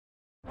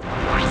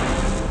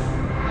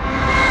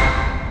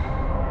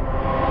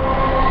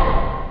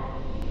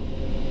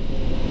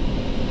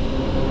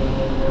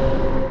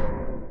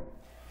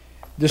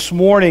This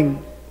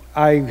morning,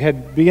 I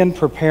had been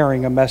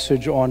preparing a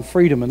message on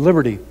freedom and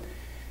liberty.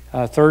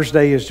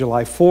 Thursday is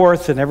July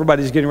 4th, and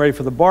everybody's getting ready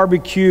for the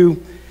barbecue.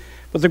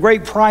 But the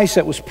great price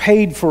that was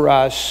paid for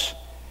us,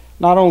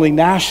 not only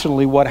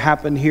nationally what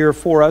happened here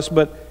for us,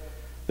 but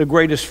the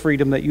greatest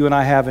freedom that you and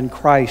I have in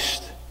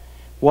Christ,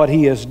 what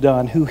He has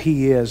done, who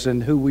He is,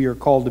 and who we are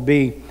called to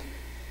be.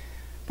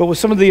 But with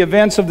some of the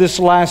events of this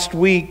last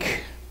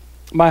week,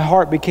 my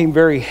heart became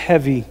very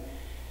heavy.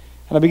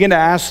 And I began to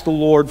ask the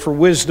Lord for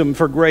wisdom,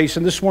 for grace.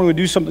 And this morning we'll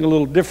do something a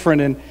little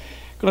different. And I'm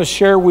going to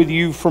share with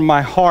you from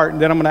my heart.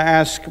 And then I'm going to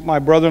ask my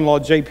brother-in-law,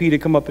 JP, to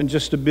come up in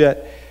just a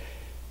bit.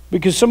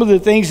 Because some of the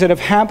things that have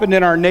happened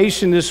in our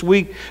nation this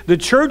week, the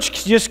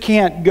church just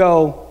can't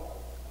go,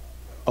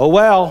 oh,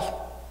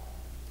 well.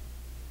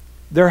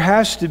 There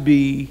has to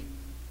be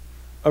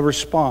a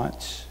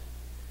response.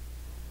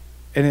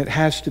 And it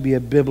has to be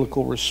a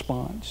biblical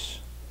response.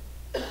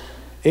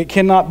 It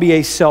cannot be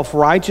a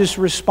self-righteous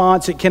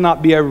response. It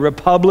cannot be a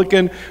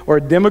Republican or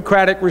a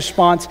Democratic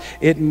response.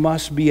 It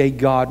must be a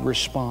God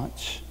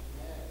response.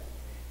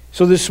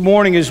 So this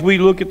morning, as we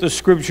look at the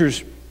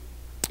scriptures,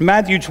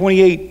 Matthew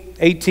 28,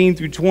 18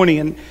 through 20,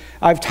 and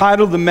I've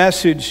titled the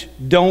message,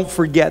 Don't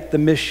Forget the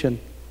Mission.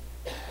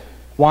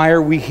 Why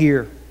are we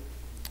here?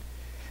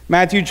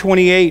 Matthew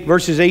 28,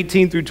 verses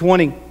 18 through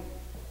 20.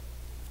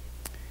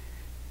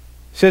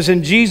 It says,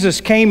 and Jesus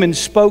came and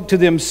spoke to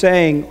them,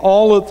 saying,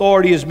 all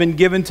authority has been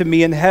given to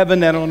me in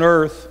heaven and on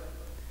earth.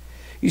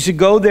 You should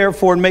go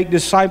therefore and make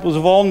disciples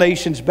of all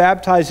nations,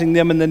 baptizing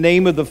them in the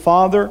name of the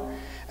Father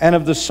and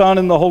of the Son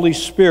and the Holy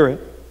Spirit,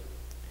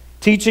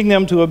 teaching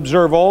them to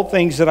observe all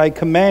things that I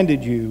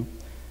commanded you.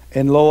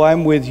 And lo, I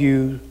am with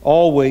you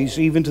always,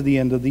 even to the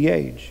end of the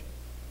age.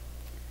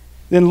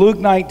 Then Luke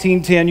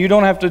 19:10, you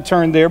don't have to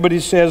turn there, but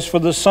it says, for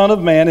the Son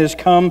of Man has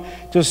come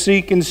to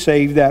seek and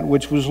save that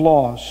which was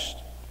lost.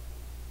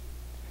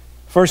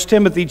 1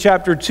 Timothy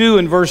chapter 2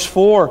 and verse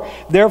 4,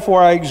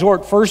 therefore I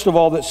exhort first of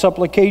all that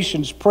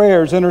supplications,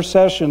 prayers,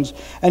 intercessions,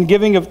 and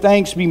giving of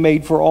thanks be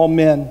made for all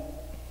men,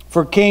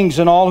 for kings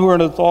and all who are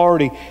in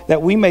authority,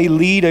 that we may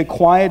lead a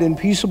quiet and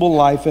peaceable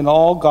life in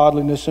all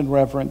godliness and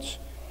reverence.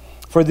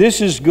 For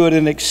this is good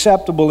and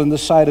acceptable in the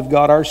sight of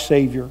God our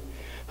Savior,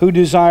 who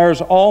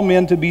desires all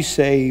men to be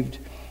saved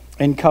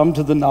and come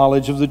to the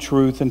knowledge of the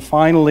truth. And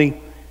finally,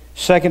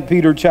 2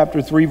 Peter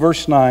chapter 3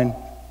 verse 9,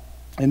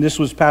 and this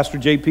was Pastor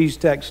JP's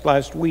text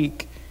last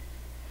week.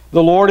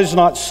 The Lord is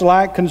not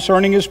slack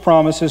concerning His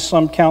promise, as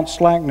some count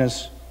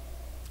slackness,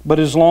 but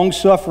is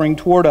long-suffering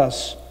toward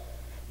us,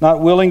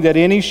 not willing that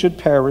any should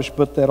perish,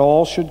 but that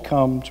all should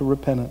come to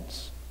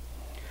repentance.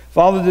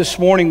 Father, this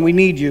morning we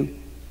need You.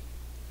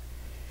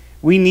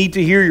 We need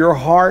to hear Your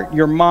heart,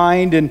 Your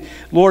mind, and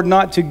Lord,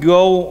 not to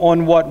go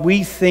on what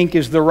we think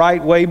is the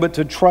right way, but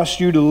to trust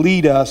You to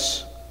lead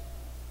us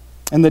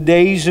in the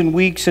days and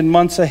weeks and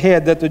months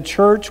ahead, that the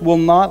church will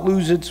not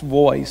lose its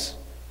voice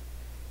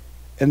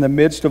in the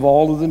midst of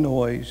all of the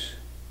noise,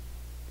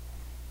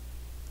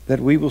 that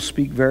we will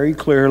speak very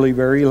clearly,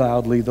 very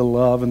loudly, the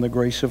love and the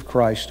grace of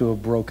Christ to a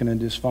broken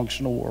and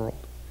dysfunctional world.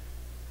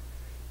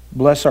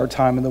 Bless our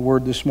time in the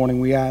Word this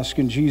morning, we ask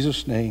in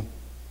Jesus' name.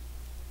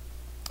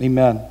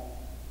 Amen.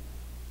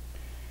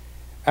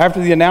 After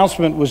the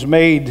announcement was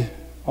made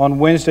on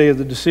Wednesday of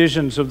the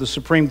decisions of the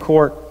Supreme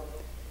Court,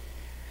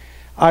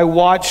 I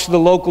watched the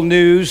local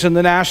news and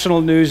the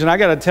national news, and I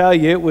got to tell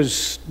you, it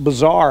was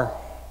bizarre.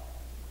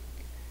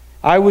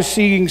 I was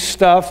seeing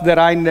stuff that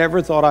I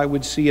never thought I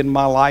would see in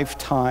my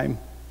lifetime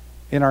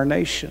in our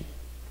nation.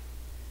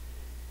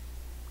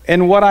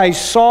 And what I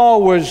saw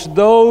was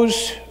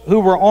those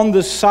who were on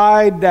the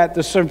side that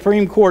the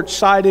Supreme Court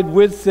sided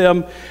with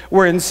them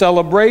were in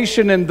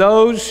celebration, and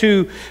those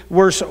who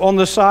were on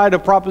the side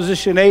of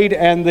Proposition 8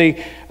 and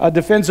the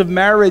Defense of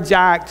Marriage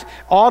Act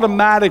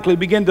automatically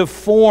began to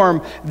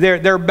form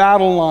their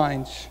battle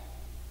lines.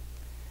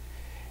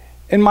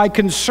 And my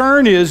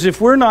concern is,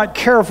 if we're not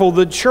careful,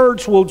 the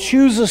church will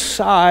choose a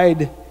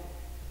side,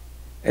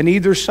 and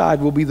either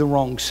side will be the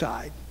wrong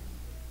side.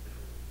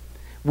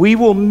 We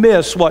will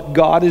miss what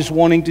God is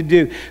wanting to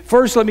do.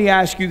 First, let me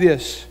ask you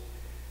this.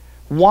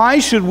 Why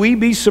should we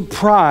be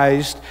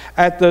surprised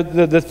at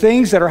the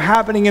things that are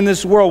happening in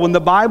this world when the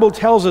Bible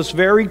tells us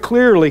very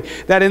clearly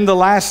that in the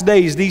last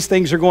days these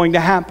things are going to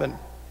happen?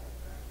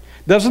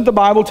 Doesn't the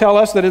Bible tell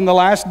us that in the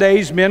last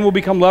days men will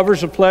become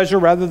lovers of pleasure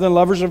rather than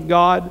lovers of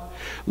God?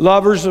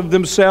 Lovers of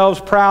themselves,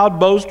 proud,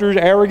 boasters,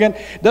 arrogant.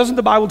 Doesn't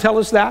the Bible tell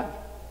us that?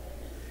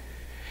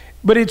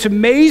 But it's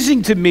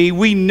amazing to me,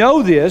 we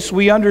know this,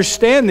 we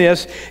understand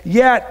this,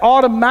 yet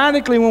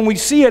automatically when we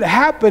see it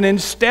happen,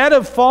 instead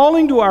of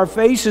falling to our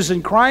faces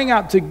and crying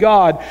out to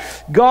God,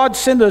 God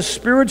send us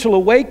spiritual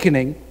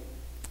awakening,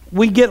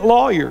 we get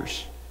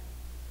lawyers.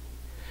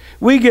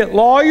 We get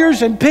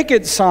lawyers and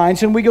picket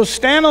signs, and we go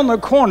stand on the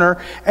corner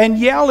and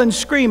yell and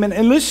scream.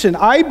 And listen,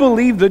 I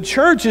believe the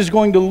church is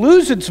going to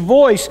lose its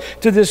voice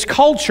to this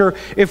culture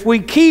if we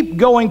keep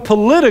going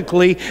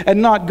politically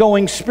and not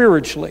going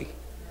spiritually.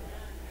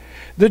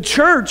 The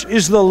church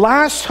is the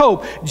last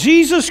hope.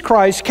 Jesus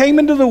Christ came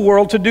into the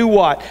world to do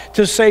what?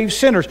 To save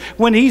sinners.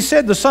 When he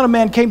said the Son of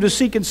Man came to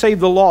seek and save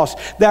the lost,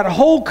 that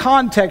whole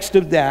context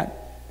of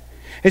that,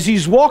 as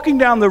he's walking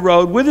down the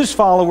road with his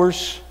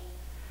followers,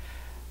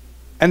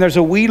 and there's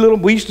a wee little,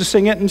 we used to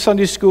sing it in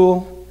Sunday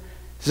school,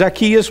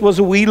 Zacchaeus was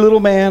a wee little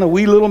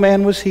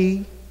man was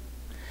he.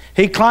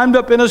 He climbed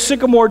up in a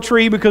sycamore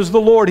tree because the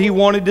Lord he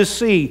wanted to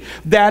see.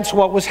 That's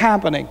what was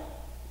happening.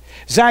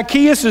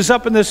 Zacchaeus is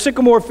up in the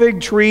sycamore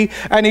fig tree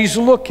and he's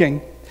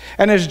looking.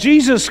 And as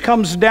Jesus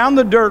comes down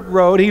the dirt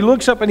road, he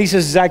looks up and he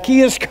says,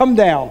 Zacchaeus, come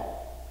down.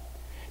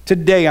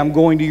 Today I'm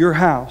going to your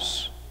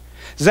house.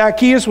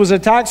 Zacchaeus was a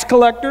tax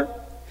collector.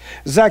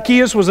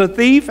 Zacchaeus was a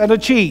thief and a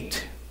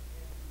cheat.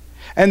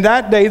 And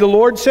that day the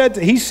Lord said,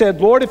 he said,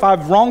 Lord, if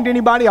I've wronged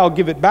anybody, I'll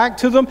give it back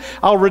to them.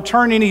 I'll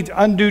return any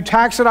undue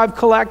tax that I've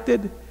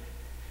collected.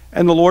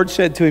 And the Lord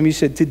said to him, he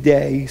said,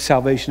 today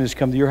salvation has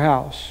come to your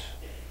house.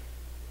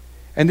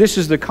 And this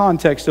is the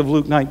context of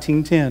Luke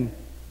 19:10.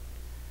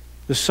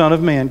 The Son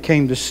of Man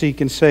came to seek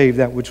and save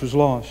that which was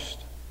lost.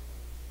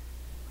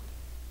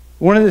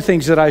 One of the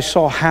things that I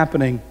saw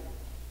happening,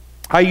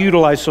 I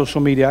utilize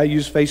social media. I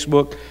use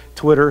Facebook,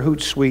 Twitter,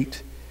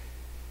 Hootsuite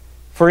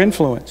for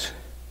influence.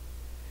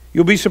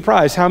 You'll be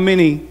surprised how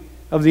many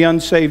of the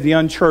unsaved, the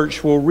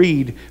unchurched will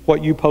read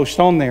what you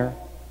post on there.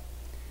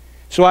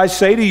 So I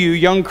say to you,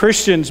 young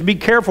Christians, be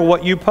careful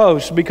what you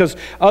post, because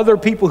other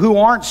people who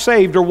aren't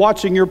saved are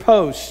watching your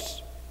posts.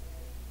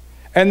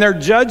 And they're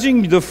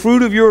judging the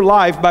fruit of your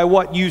life by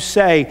what you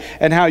say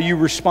and how you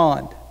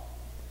respond.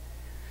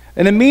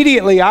 And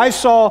immediately I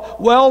saw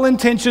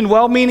well-intentioned,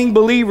 well-meaning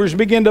believers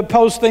begin to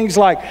post things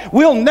like,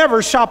 we'll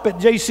never shop at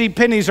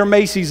JCPenney's or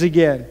Macy's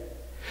again.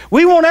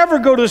 We won't ever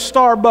go to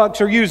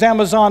Starbucks or use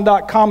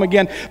Amazon.com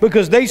again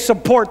because they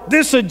support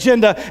this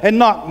agenda and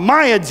not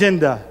my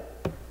agenda.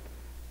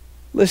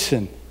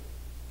 Listen,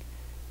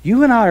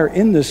 you and I are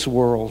in this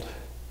world.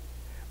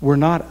 We're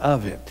not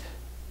of it.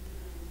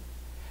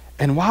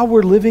 And while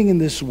we're living in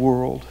this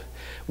world,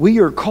 we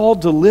are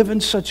called to live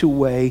in such a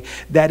way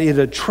that it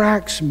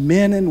attracts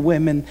men and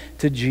women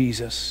to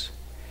Jesus.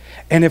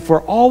 And if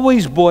we're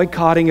always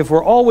boycotting, if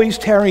we're always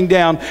tearing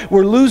down,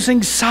 we're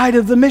losing sight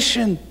of the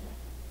mission.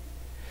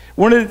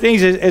 One of the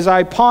things as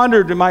I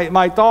pondered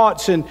my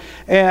thoughts and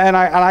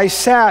I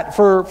sat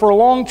for a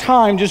long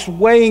time just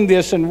weighing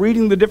this and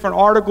reading the different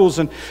articles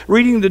and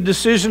reading the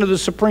decision of the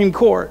Supreme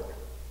Court.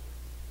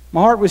 My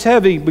heart was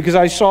heavy because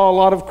I saw a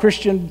lot of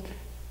Christian,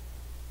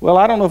 well,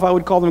 I don't know if I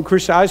would call them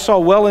Christian. I saw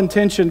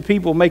well-intentioned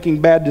people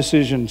making bad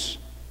decisions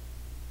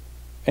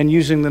and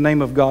using the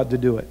name of God to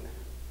do it.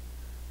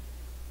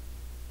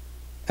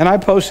 And I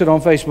posted on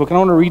Facebook, and I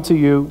want to read to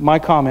you my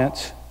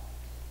comments.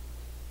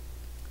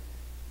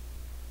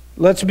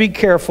 Let's be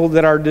careful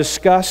that our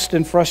disgust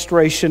and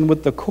frustration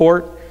with the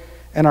court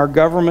and our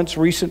government's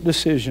recent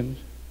decisions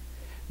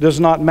does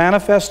not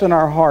manifest in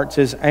our hearts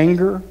as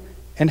anger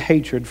and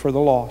hatred for the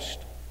lost.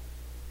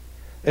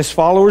 As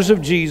followers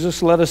of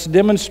Jesus, let us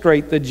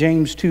demonstrate the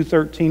James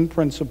 2:13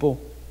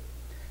 principle.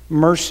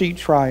 Mercy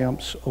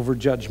triumphs over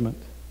judgment.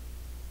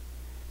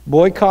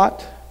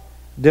 Boycott,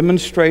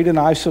 demonstrate, and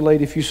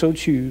isolate if you so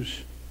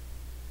choose.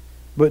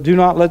 But do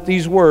not let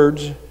these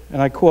words,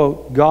 and I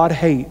quote, God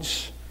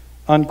hates,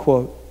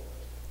 unquote,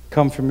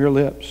 come from your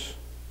lips.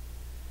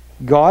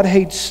 God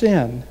hates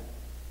sin,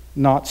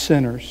 not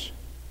sinners.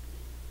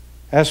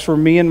 As for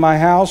me and my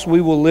house,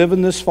 we will live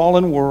in this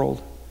fallen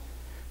world,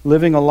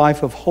 living a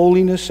life of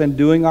holiness and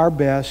doing our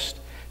best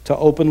to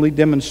openly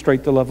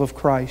demonstrate the love of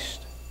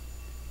Christ.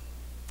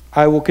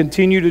 I will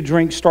continue to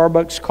drink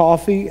Starbucks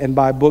coffee and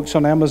buy books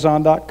on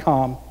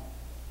Amazon.com.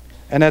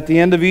 And at the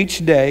end of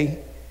each day,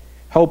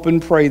 hope and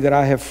pray that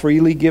I have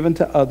freely given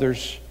to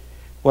others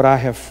what I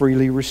have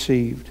freely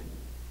received.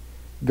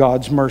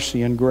 God's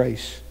mercy and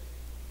grace.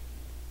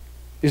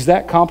 Is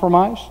that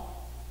compromise?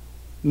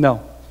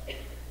 No,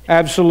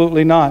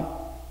 absolutely not.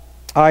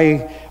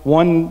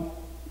 One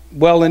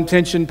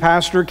well-intentioned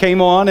pastor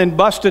came on and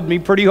busted me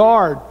pretty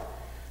hard.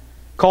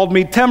 Called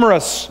me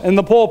timorous in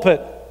the pulpit.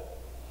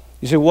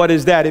 You say, what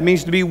is that? It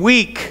means to be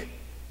weak.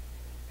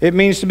 It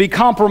means to be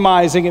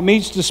compromising. It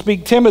means to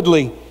speak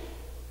timidly.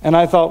 And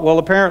I thought, well,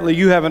 apparently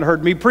you haven't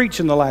heard me preach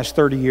in the last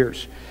 30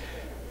 years.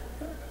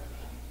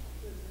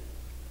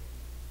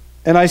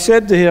 And I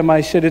said to him,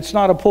 I said, it's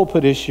not a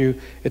pulpit issue,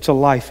 it's a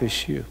life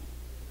issue.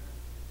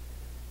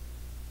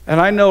 And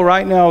I know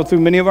right now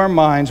through many of our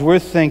minds, we're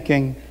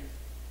thinking,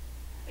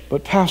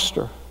 but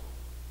Pastor,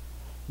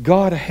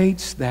 God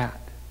hates that.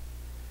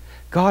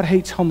 God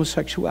hates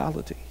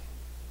homosexuality.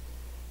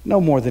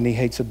 No more than He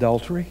hates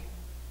adultery.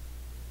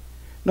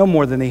 No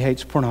more than He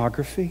hates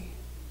pornography.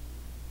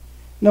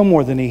 No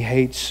more than He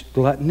hates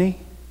gluttony.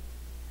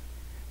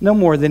 No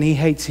more than He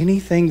hates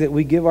anything that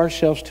we give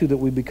ourselves to that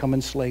we become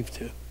enslaved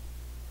to.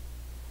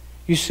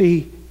 You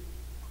see,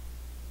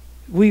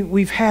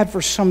 we've had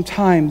for some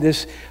time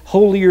this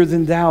holier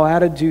than thou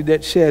attitude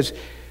that says,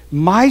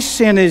 my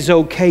sin is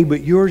okay,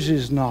 but yours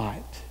is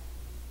not.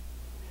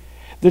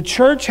 The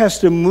church has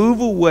to move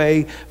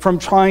away from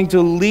trying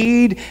to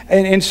lead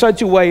in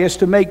such a way as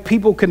to make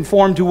people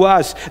conform to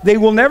us. They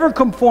will never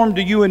conform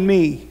to you and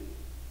me.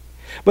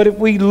 But if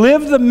we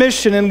live the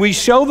mission and we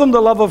show them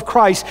the love of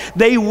Christ,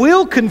 they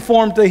will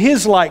conform to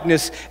His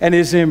likeness and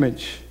His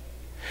image.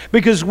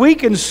 Because we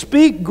can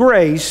speak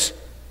grace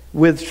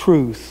with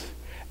truth,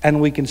 and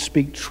we can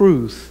speak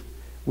truth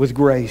with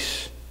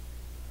grace.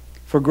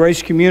 For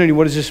Grace Community,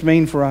 what does this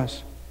mean for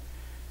us?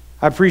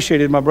 I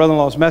appreciated my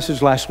brother-in-law's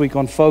message last week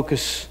on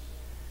focus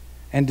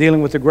and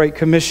dealing with the Great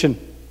Commission.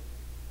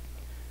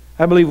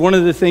 I believe one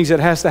of the things that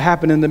has to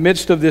happen in the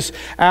midst of this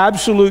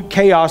absolute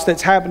chaos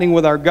that's happening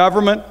with our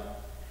government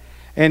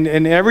and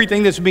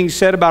everything that's being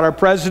said about our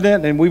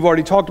president, and we've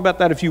already talked about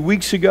that a few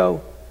weeks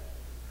ago,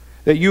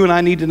 that you and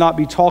I need to not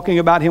be talking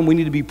about him. We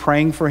need to be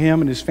praying for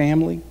him and his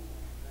family.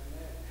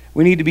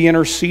 We need to be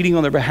interceding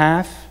on their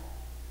behalf.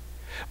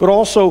 But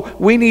also,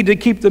 we need to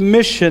keep the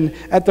mission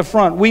at the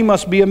front. We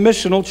must be a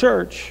missional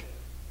church.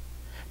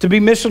 To be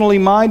missionally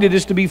minded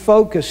is to be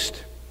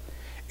focused,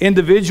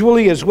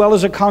 individually as well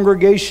as a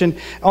congregation,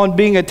 on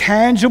being a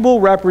tangible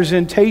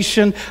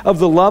representation of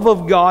the love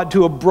of God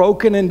to a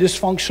broken and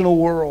dysfunctional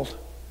world.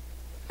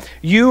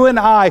 You and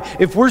I,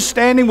 if we're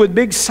standing with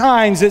big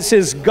signs that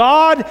says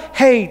God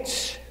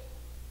hates,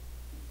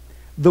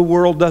 the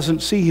world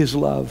doesn't see His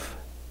love.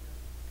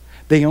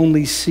 They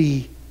only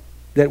see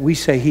that we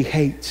say He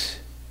hates.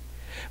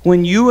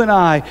 When you and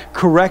I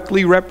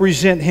correctly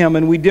represent Him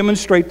and we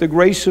demonstrate the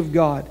grace of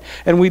God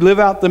and we live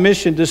out the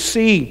mission to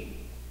see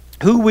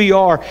who we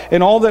are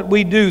and all that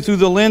we do through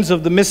the lens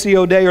of the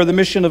Missio Dei, or the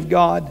mission of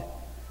God,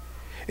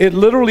 it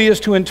literally is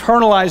to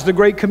internalize the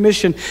Great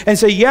Commission and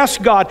say, yes,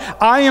 God,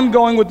 I am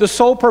going with the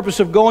sole purpose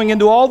of going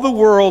into all the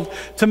world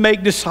to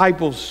make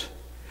disciples.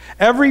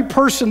 Every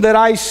person that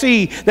I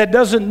see that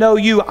doesn't know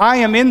you, I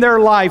am in their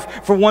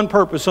life for one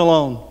purpose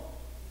alone,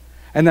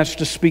 and that's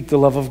to speak the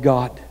love of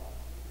God.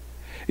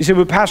 You say,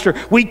 but Pastor,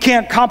 we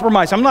can't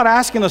compromise. I'm not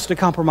asking us to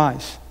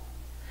compromise.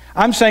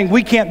 I'm saying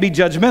we can't be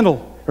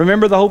judgmental.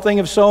 Remember the whole thing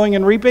of sowing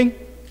and reaping?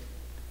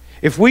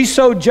 If we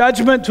sow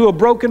judgment to a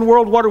broken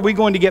world, what are we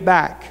going to get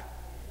back?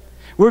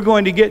 We're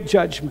going to get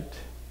judgment.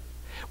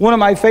 One of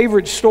my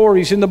favorite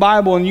stories in the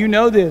Bible, and you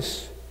know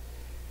this,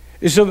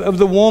 is of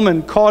the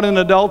woman caught in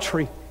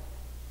adultery.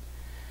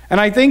 And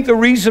I think the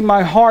reason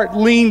my heart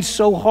leans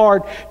so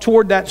hard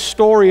toward that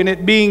story and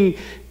it being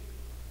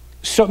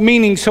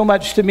meaning so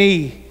much to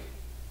me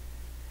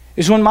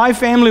is when my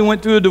family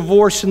went through a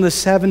divorce in the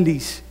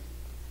 70s.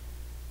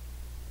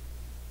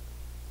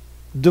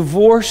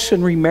 Divorce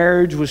and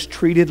remarriage was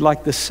treated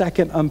like the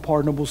second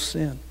unpardonable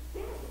sin.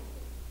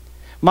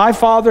 My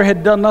father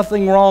had done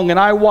nothing wrong, and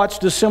I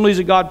watched Assemblies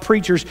of God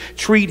preachers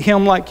treat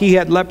him like he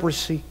had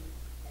leprosy.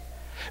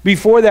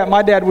 Before that,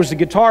 my dad was the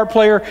guitar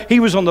player. He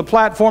was on the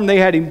platform. They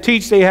had him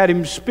teach. They had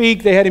him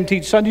speak. They had him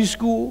teach Sunday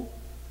school.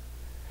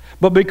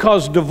 But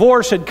because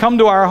divorce had come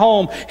to our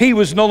home, he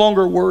was no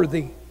longer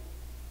worthy.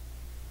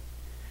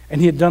 And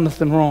he had done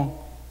nothing wrong.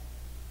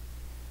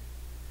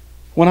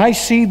 When I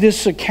see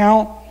this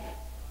account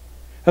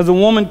of the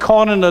woman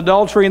caught in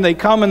adultery, and they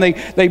come and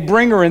they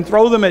bring her and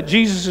throw them at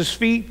Jesus'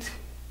 feet,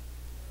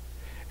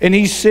 and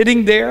he's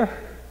sitting there,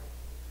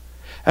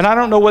 and I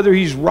don't know whether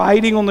he's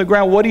writing on the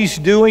ground, what he's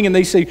doing, and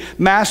they say,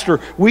 Master,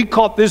 we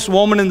caught this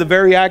woman in the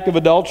very act of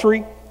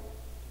adultery.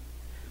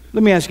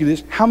 Let me ask you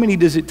this. How many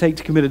does it take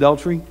to commit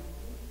adultery?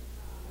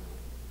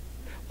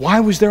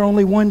 Why was there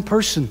only one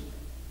person?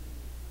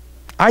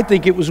 I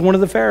think it was one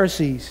of the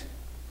Pharisees.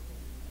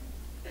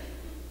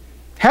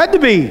 Had to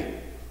be.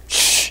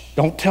 Shh,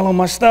 don't tell them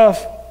my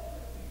stuff.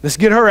 Let's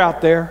get her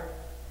out there.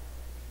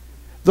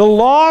 The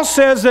law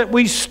says that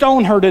we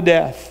stone her to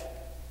death.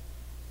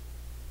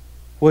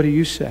 What do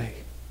you say?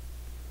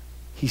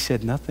 He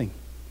said nothing.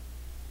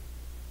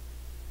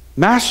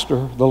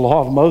 Master, the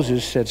law of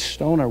Moses said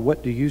stone her.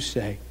 What do you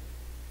say?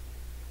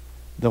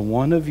 The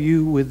one of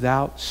you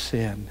without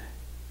sin,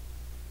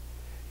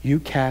 you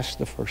cast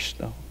the first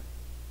stone.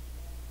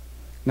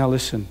 Now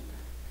listen,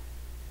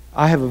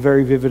 I have a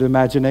very vivid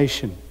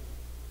imagination.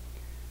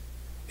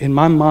 In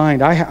my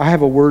mind, I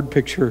have a word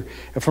picture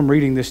from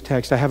reading this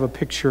text. I have a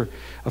picture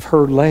of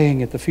her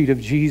laying at the feet of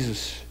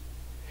Jesus.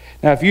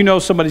 Now, if you know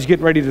somebody's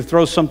getting ready to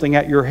throw something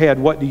at your head,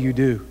 what do?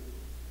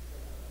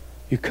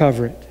 You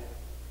cover it.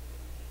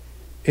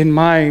 In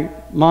my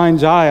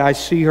mind's eye, I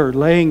see her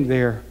laying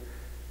there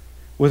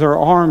with her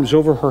arms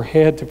over her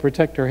head to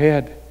protect her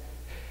head.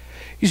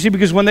 You see,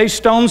 because when they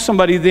stoned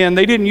somebody then,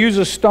 they didn't use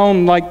a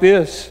stone like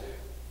this.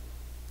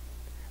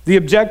 The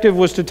objective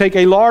was to take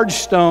a large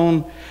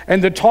stone,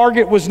 and the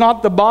target was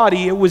not the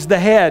body, it was the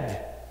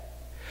head.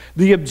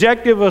 The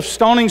objective of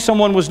stoning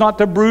someone was not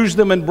to bruise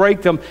them and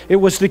break them, it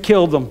was to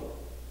kill them.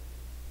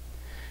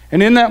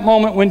 And in that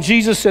moment when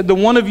Jesus said, the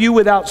one of you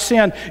without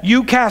sin,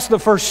 you cast the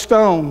first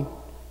stone,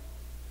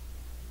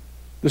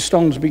 the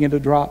stones began to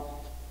drop.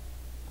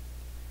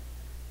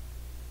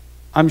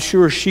 I'm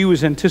sure she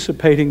was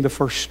anticipating the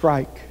first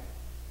strike,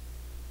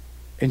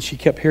 and she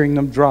kept hearing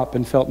them drop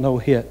and felt no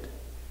hit.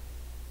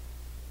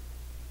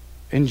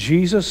 And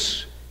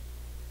Jesus,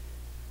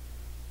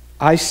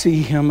 I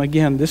see him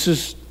again. This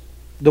is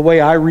the way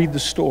I read the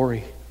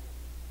story.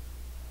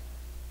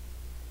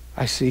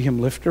 I see him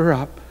lift her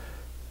up.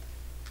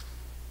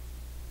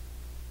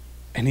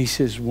 And he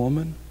says,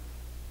 woman,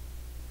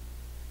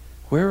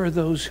 where are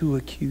those who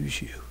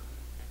accuse you?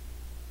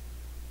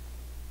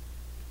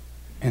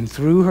 And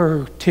through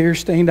her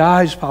tear-stained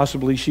eyes,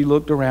 possibly, she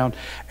looked around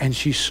and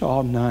she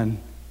saw none.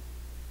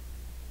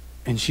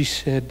 And she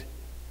said,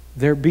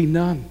 there be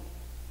none.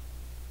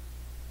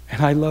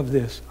 And I love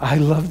this. I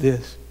love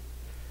this.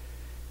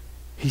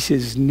 He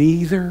says,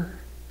 neither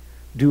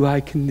do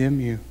I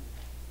condemn you.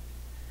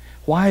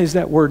 Why is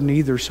that word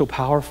neither so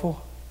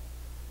powerful?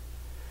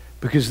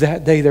 Because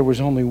that day there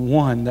was only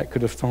one that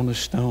could have thrown a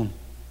stone.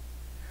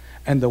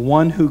 And the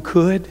one who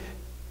could,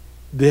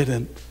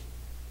 didn't.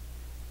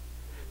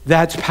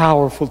 That's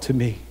powerful to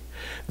me.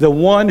 The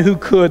one who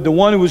could, the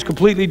one who was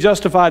completely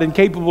justified and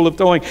capable of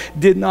throwing,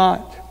 did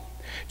not.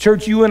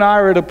 Church, you and I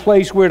are at a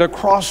place, we're at a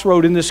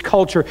crossroad in this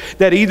culture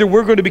that either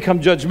we're going to become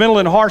judgmental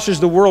and harsh as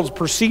the world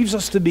perceives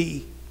us to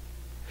be,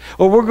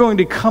 or we're going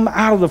to come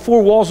out of the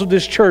four walls of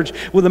this church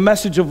with a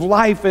message of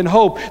life and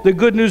hope, the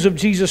good news of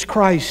Jesus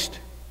Christ,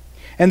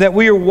 and that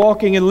we are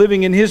walking and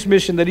living in His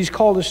mission that He's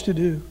called us to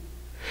do.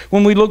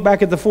 When we look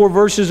back at the 4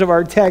 verses of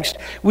our text,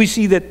 we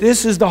see that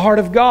this is the heart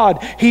of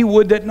God. He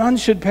would that none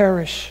should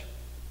perish.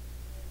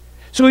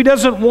 So He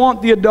doesn't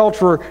want the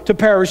adulterer to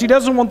perish. He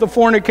doesn't want the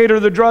fornicator,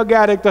 the drug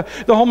addict, the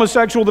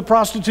homosexual, the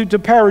prostitute to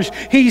perish.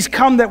 He's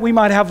come that we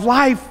might have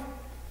life.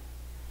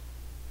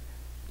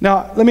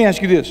 Now, let me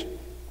ask you this.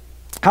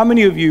 How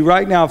many of you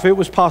right now, if it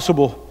was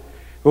possible,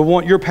 would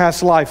want your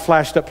past life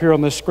flashed up here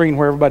on this screen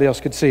where everybody else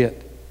could see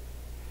it?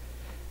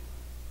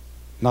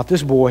 Not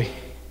this boy.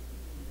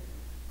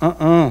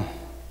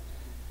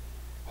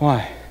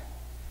 Why?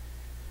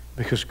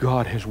 Because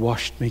God has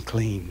washed me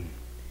clean.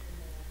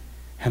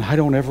 And I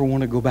don't ever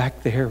want to go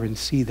back there and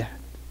see that.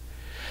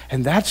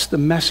 And that's the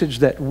message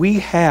that we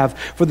have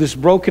for this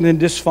broken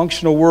and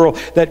dysfunctional world,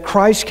 that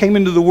Christ came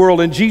into the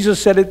world, and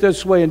Jesus said it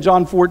this way in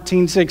John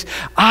 14:6,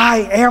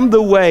 I am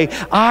the way,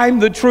 I'm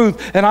the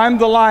truth, and I'm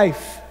the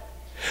life.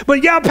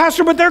 But yeah,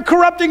 Pastor, but they're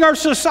corrupting our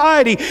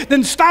society.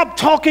 Then stop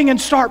talking and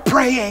start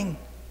praying.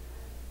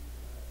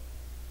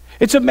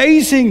 It's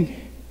amazing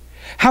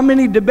how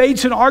many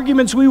debates and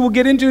arguments we will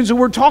get into. And so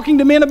we're talking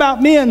to men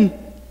about men,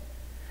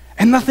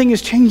 and nothing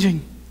is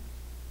changing.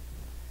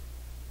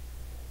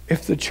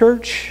 If the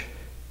church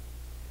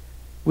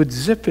would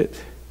zip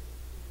it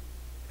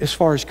as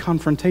far as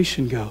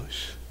confrontation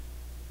goes,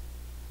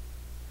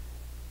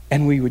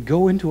 and we would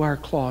go into our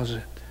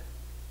closet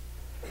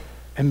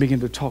and begin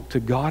to talk to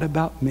God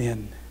about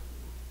men,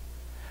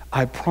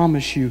 I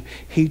promise you,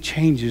 He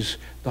changes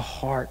the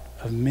heart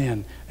of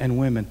men and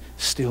women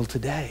still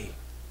today.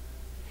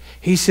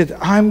 He said,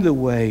 I'm the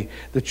way,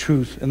 the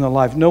truth, and the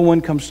life. No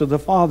one comes to the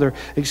Father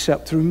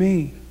except through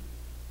me.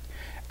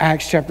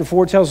 Acts chapter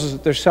 4 tells us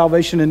that there's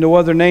salvation in no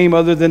other name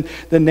other than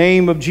the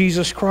name of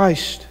Jesus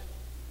Christ.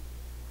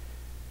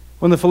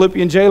 When the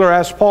Philippian jailer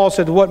asked Paul,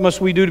 said, what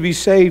must we do to be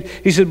saved?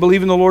 He said,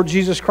 believe in the Lord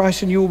Jesus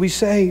Christ and you will be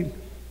saved.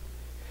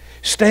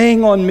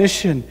 Staying on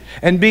mission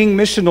and being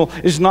missional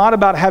is not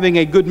about having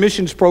a good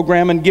missions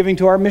program and giving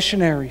to our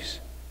missionaries.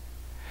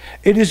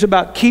 It is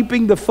about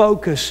keeping the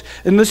focus.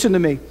 And listen to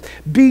me,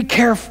 be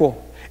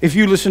careful if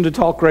you listen to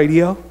talk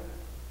radio.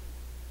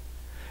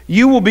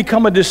 You will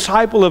become a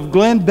disciple of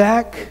Glenn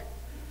Beck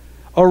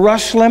or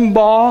Rush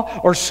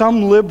Limbaugh or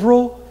some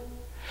liberal.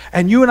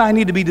 And you and I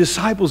need to be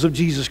disciples of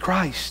Jesus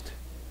Christ.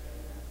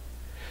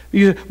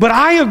 But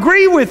I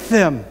agree with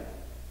them.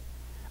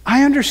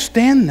 I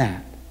understand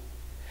that.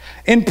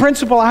 In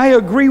principle, I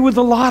agree with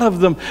a lot of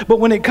them. But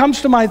when it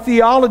comes to my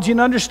theology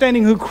and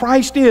understanding who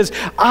Christ is,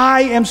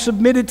 I am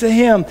submitted to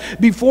Him.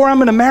 Before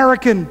I'm an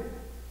American,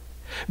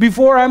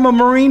 before I'm a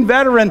Marine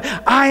veteran,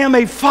 I am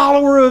a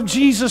follower of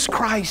Jesus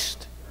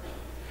Christ.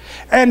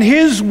 And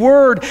His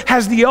Word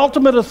has the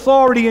ultimate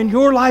authority in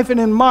your life and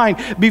in mine.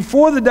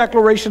 Before the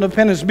Declaration of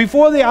Penance,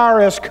 before the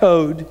IRS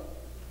code,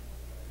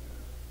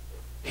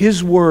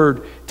 His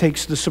Word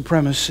takes the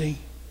supremacy.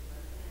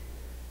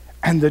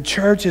 And the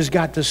church has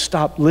got to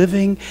stop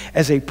living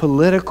as a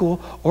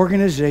political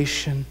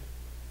organization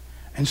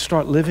and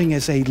start living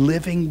as a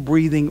living,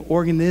 breathing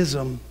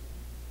organism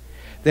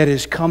that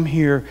has come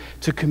here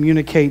to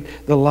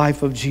communicate the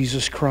life of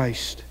Jesus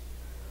Christ.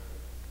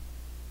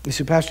 You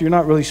say, Pastor, you're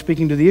not really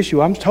speaking to the issue.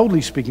 I'm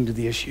totally speaking to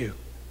the issue.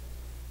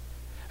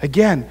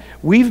 Again,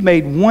 we've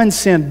made one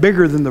sin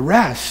bigger than the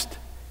rest.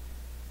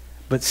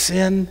 But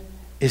sin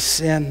is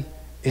sin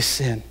is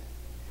sin.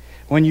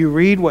 When you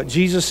read what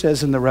Jesus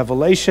says in the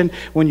Revelation,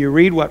 when you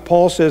read what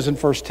Paul says in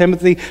 1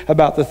 Timothy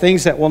about the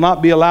things that will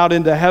not be allowed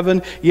into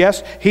heaven,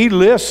 yes, he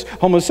lists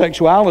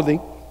homosexuality,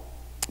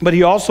 but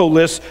he also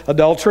lists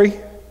adultery.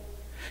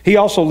 He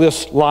also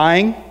lists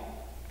lying.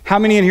 How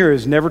many in here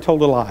has never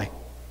told a lie?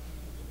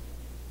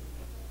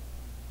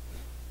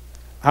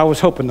 I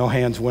was hoping no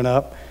hands went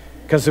up,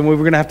 because then we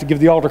were going to have to give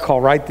the altar call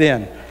right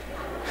then.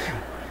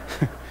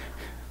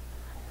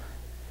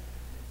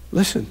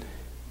 Listen,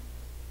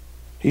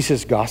 he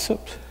says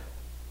gossiped,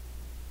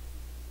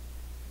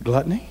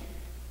 Gluttony?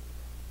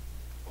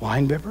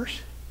 Wine bibbers?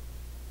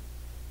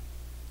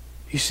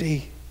 You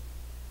see,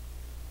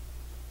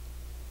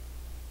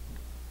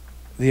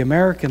 the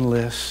American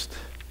list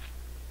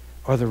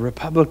or the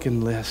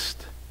Republican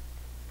list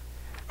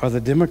or the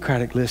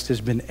Democratic list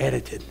has been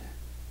edited.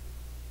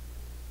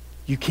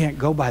 You can't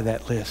go by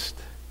that list.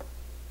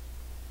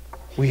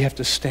 We have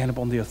to stand up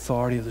on the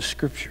authority of the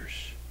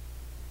Scriptures.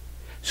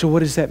 So what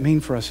does that mean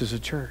for us as a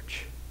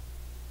church?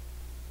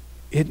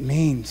 It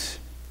means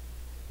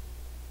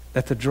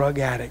that the drug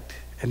addict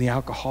and the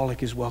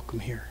alcoholic is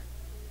welcome here.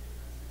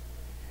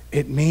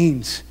 It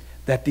means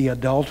that the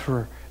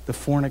adulterer, the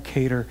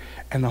fornicator,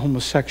 and the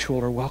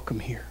homosexual are welcome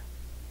here.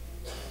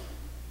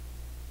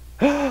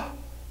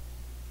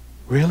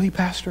 Really,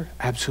 Pastor?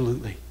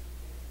 Absolutely.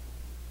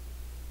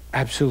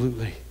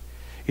 Absolutely.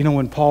 You know,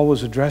 when Paul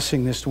was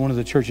addressing this to one of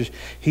the churches,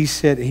 he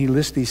said, he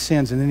lists these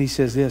sins, and then he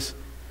says this,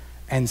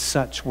 and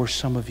such were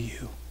some of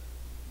you.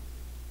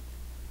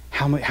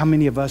 How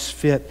many of us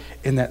fit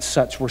in that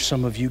such were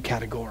some of you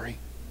category?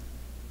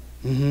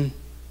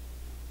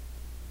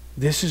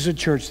 This is a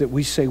church that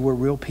we say we're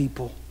real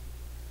people,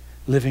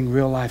 living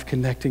real life,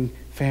 connecting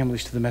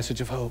families to the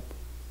message of hope.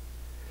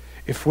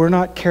 If we're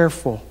not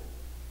careful,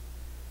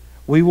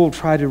 we will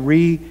try to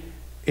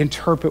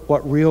reinterpret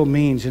what real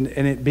means and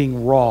it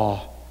being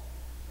raw.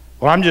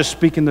 Well, I'm just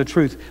speaking the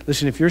truth.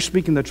 Listen, if you're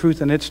speaking the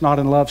truth and it's not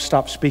in love,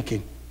 stop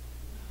speaking.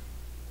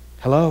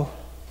 Hello?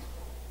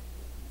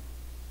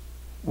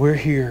 We're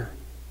here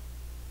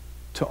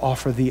to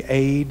offer the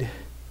aid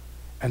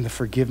and the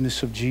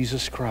forgiveness of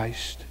Jesus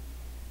Christ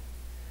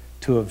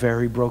to a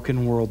very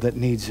broken world that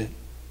needs it.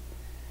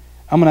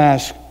 I'm going to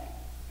ask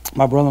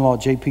my brother-in-law,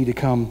 JP, to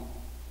come.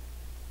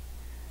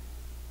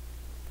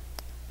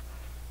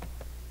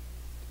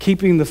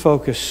 Keeping the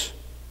focus.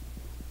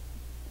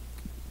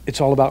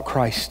 It's all about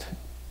Christ.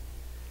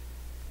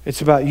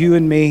 It's about you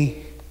and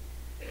me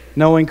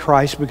knowing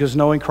Christ, because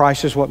knowing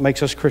Christ is what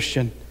makes us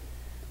Christian.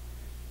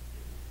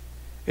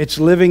 It's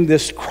living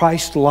this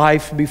Christ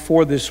life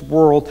before this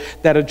world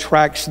that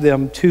attracts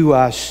them to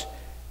us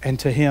and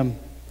to Him.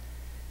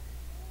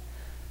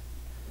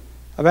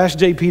 I've asked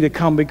JP to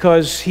come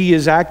because he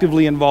is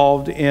actively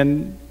involved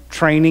in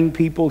training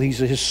people.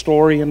 He's a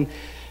historian,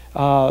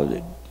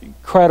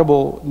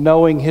 incredible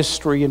knowing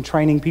history and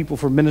training people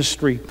for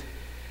ministry.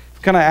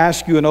 Can I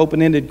ask you an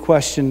open-ended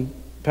question,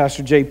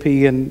 Pastor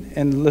JP,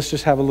 and let's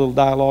just have a little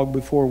dialogue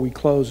before we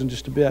close in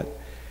just a bit.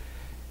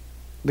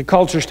 The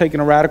culture's taken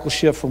a radical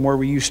shift from where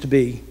we used to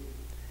be.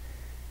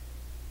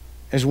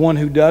 As one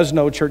who does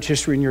know church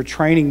history and you're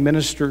training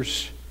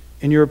ministers,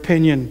 in your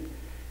opinion,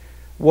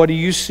 what do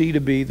you see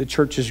to be the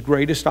church's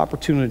greatest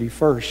opportunity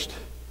first?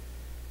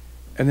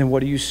 And then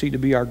what do you see to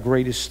be our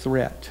greatest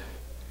threat?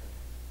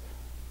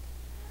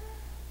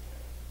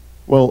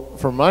 Well,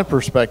 from my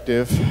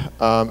perspective,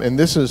 and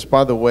this is,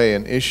 by the way,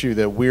 an issue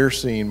that we're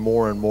seeing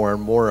more and more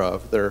and more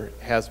of. There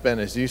has been,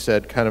 as you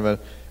said, kind of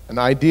an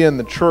idea in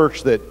the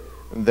church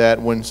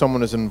that when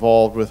someone is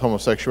involved with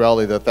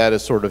homosexuality, that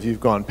is sort of, you've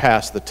gone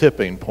past the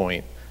tipping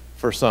point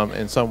for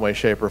in some way,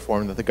 shape, or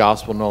form, that the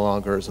gospel no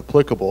longer is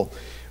applicable.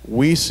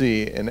 We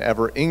see an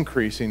ever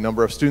increasing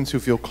number of students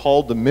who feel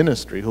called to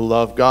ministry, who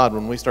love God.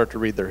 When we start to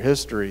read their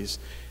histories,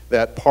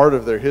 that part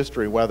of their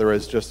history, whether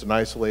it's just an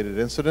isolated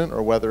incident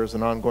or whether it's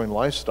an ongoing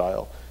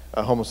lifestyle,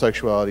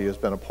 homosexuality has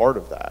been a part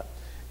of that.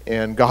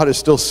 And God is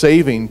still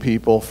saving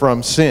people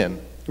from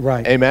sin.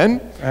 Right. Amen?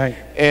 Right.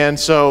 And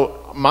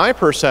so my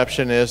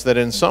perception is that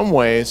in some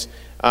ways,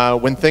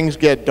 when things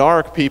get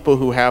dark, people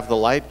who have the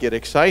light get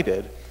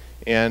excited.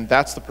 And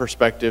that's the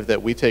perspective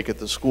that we take at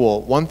the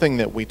school. One thing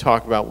that we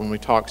talk about when we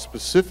talk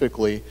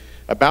specifically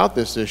about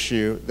this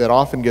issue that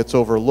often gets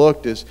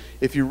overlooked is,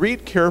 if you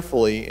read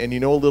carefully and you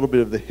know a little bit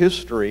of the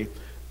history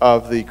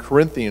of the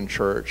Corinthian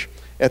church,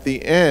 at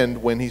the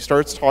end, when he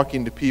starts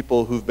talking to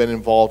people who've been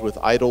involved with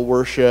idol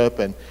worship,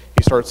 and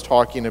he starts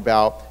talking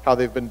about how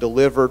they've been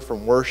delivered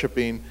from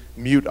worshiping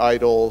mute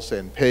idols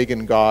and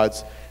pagan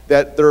gods,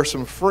 that there are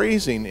some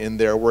phrasing in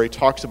there where he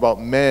talks about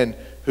men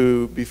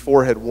who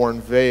before had worn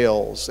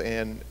veils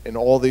and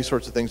all these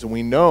sorts of things. And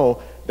we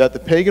know that the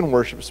pagan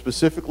worship,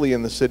 specifically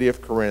in the city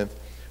of Corinth,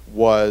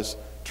 was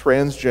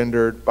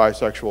transgendered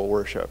bisexual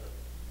worship.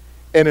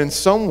 And in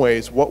some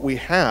ways, what we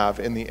have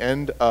in the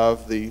end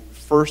of the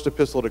first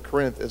epistle to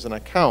Corinth is an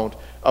account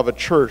of a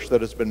church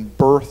that has been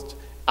birthed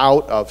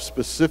out of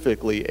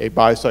specifically a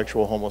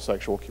bisexual,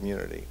 homosexual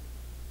community.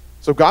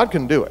 So God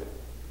can do it.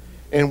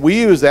 And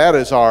we use that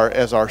as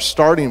our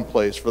starting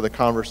place for the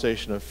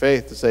conversation of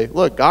faith, to say,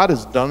 look, God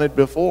has done it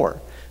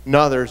before.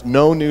 No, there's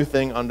no new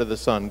thing under the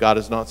sun. God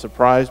is not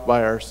surprised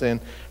by our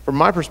sin. From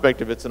my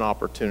perspective, it's an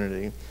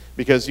opportunity.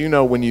 Because, you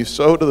know, when you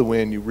sow to the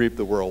wind, you reap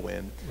the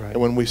whirlwind. Right.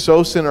 And when we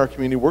sow sin in our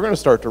community, we're going to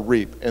start to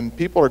reap. And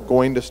people are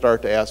going to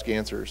start to ask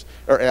answers,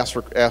 or ask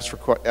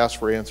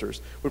for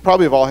answers. We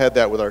probably have all had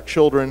that with our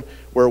children,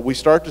 where we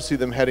start to see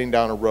them heading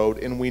down a road,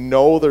 and we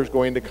know there's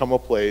going to come a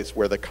place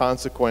where the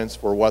consequence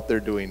for what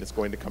they're doing is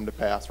going to come to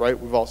pass, right?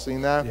 We've all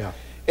seen that. Yeah.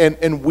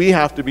 And we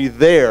have to be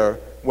there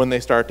when they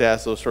start to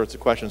ask those sorts of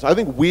questions. I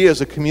think we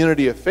as a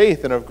community of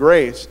faith and of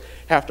grace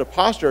have to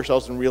posture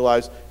ourselves and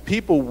realize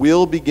people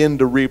will begin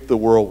to reap the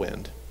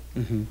whirlwind.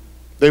 Mm-hmm.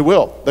 They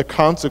will. The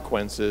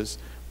consequences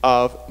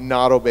of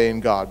not obeying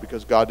God,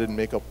 because God didn't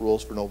make up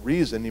rules for no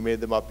reason. He made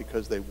them up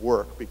because they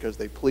work, because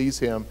they please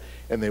him,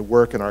 and they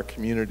work in our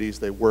communities.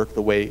 They work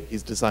the way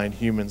he's designed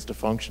humans to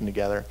function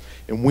together.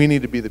 And we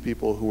need to be the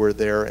people who are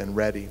there and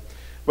ready.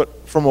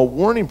 But from a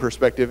warning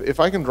perspective, if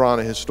I can draw on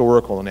a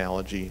historical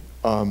analogy,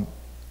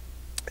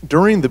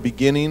 during the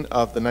beginning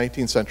of the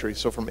 19th century,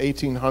 so from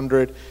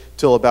 1800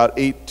 till the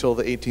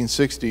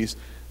 1860s,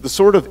 the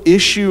sort of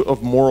issue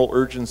of moral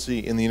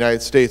urgency in the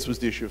United States was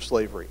the issue of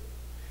slavery.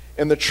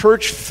 And the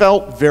church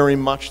felt very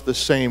much the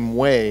same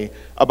way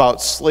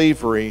about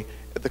slavery,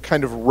 the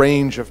kind of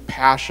range of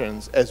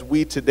passions as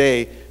we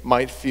today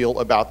might feel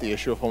about the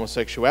issue of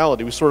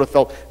homosexuality. We sort of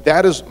felt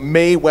that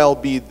may well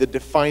be the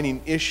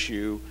defining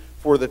issue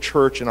for the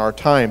church in our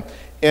time.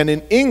 And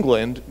in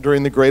England,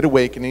 during the Great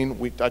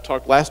Awakening, I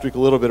talked last week a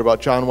little bit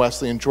about John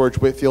Wesley and George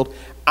Whitefield.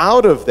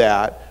 Out of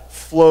that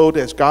flowed,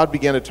 as God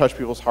began to touch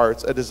people's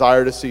hearts, a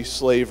desire to see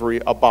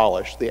slavery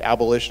abolished, the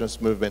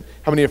abolitionist movement.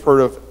 How many have heard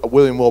of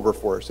William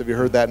Wilberforce? Have you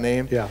heard that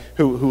name? Yeah.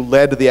 Who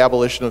led to the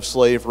abolition of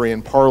slavery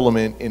in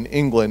Parliament in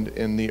England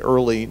in the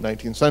early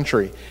 19th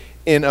century.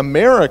 In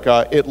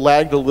America, it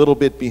lagged a little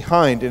bit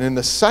behind. And in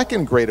the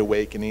Second Great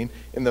Awakening,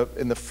 in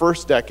the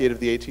first decade of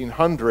the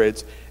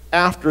 1800s,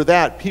 after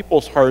that,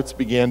 people's hearts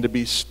began to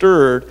be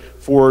stirred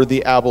for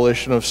the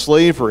abolition of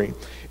slavery.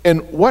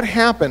 And what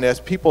happened as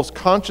people's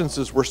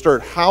consciences were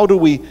stirred? How do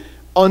we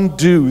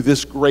undo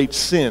this great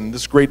sin,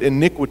 this great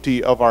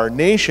iniquity of our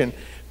nation?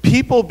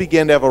 People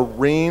began to have a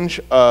range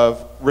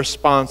of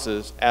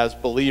responses as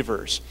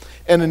believers.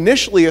 And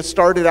initially it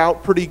started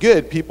out pretty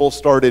good. People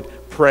started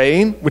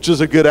praying, which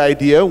is a good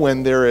idea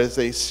when there is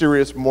a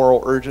serious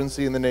moral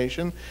urgency in the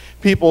nation.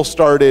 People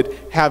started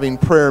having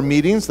prayer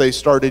meetings. They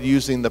started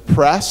using the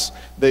press.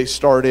 They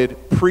started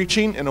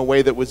preaching in a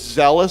way that was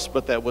zealous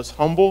but that was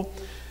humble.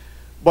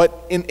 But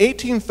in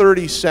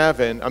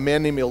 1837, a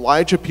man named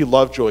Elijah P.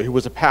 Lovejoy, who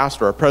was a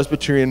pastor, a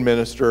Presbyterian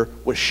minister,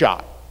 was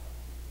shot.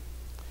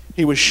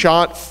 He was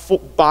shot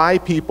by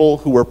people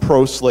who were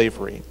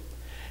pro-slavery.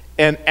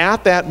 And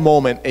at that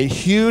moment, a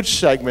huge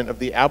segment of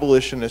the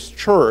abolitionist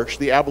church,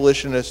 the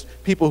abolitionist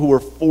people who were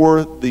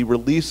for the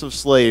release of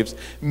slaves,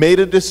 made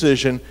a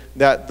decision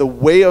that the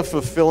way of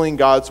fulfilling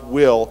God's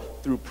will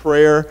through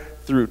prayer,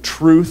 through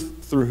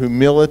truth, through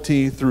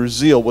humility, through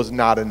zeal was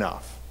not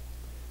enough.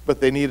 But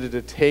they needed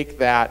to take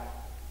that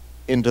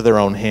into their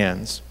own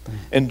hands.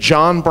 And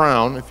John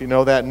Brown, if you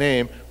know that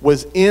name,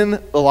 was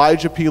in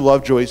Elijah P.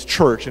 Lovejoy's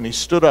church, and he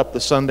stood up the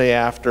Sunday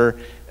after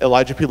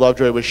Elijah P.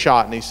 Lovejoy was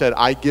shot, and he said,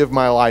 "I give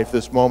my life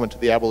this moment to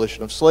the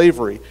abolition of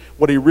slavery."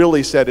 What he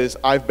really said is,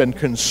 "I've been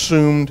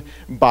consumed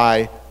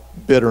by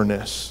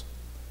bitterness."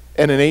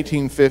 And in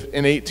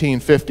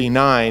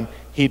 1859,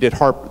 he did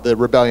the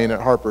rebellion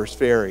at Harper's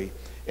Ferry,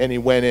 and he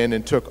went in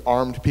and took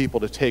armed people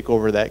to take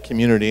over that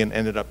community and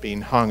ended up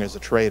being hung as a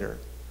traitor.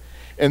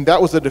 And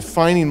that was a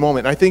defining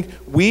moment. I think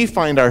we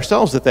find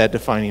ourselves at that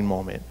defining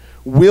moment.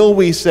 Will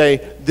we say,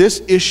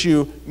 this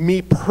issue,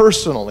 me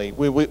personally,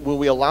 will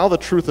we allow the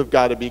truth of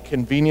God to be a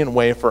convenient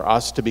way for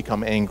us to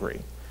become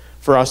angry,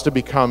 for us to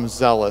become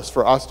zealous,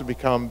 for us to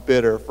become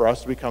bitter, for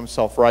us to become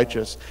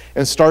self-righteous,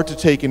 and start to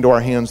take into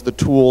our hands the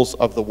tools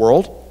of the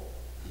world?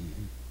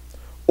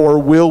 Or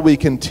will we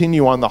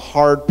continue on the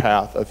hard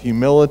path of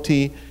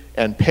humility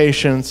and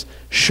patience,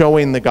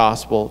 showing the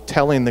gospel,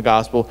 telling the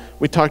gospel?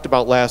 We talked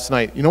about last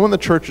night, you know when the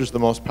church is the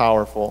most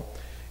powerful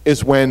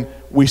is when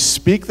we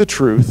speak the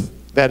truth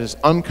that is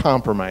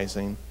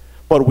uncompromising,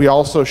 but we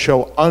also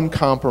show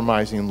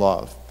uncompromising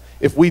love.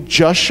 If we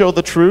just show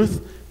the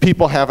truth,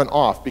 people have an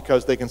off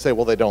because they can say,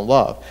 well, they don't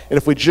love. And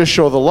if we just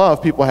show the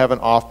love, people have an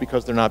off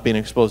because they're not being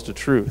exposed to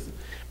truth.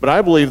 But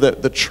I believe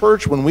that the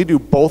church, when we do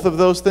both of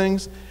those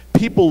things,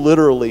 people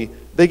literally,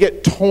 they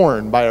get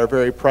torn by our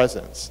very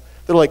presence.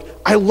 They're like,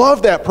 I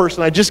love that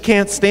person, I just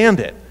can't stand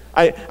it.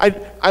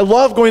 I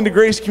love going to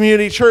Grace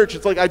Community Church.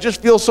 It's like I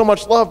just feel so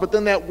much love, but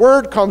then that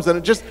word comes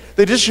and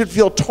they just should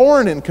feel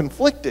torn and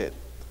conflicted.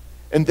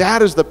 And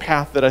that is the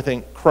path that I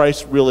think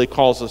Christ really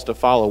calls us to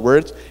follow,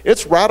 where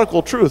it's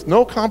radical truth,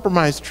 no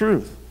compromised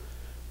truth.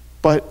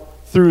 But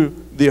through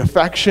the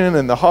affection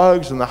and the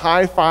hugs and the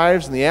high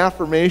fives and the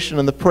affirmation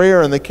and the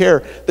prayer and the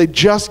care, they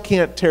just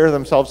can't tear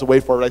themselves away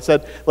from it. I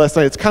said last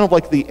night, it's kind of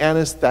like the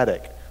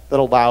anesthetic that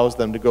allows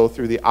them to go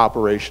through the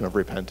operation of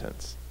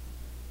repentance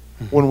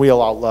when we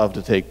allow love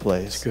to take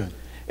place. That's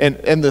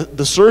good. And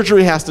the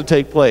surgery has to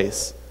take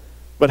place,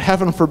 but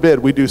heaven forbid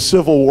we do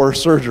Civil War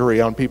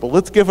surgery on people.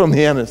 Let's give them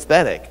the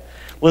anesthetic.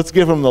 Let's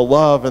give them the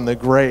love and the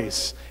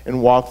grace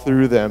and walk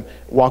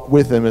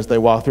with them as they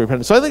walk through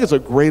repentance. So I think it's a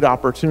great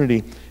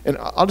opportunity. And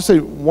I'll just say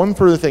one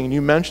further thing. And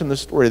you mentioned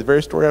this story, the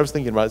very story I was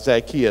thinking about,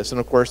 Zacchaeus. And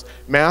of course,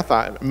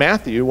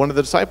 Matthew, one of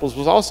the disciples,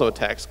 was also a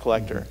tax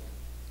collector.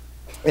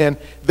 And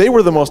they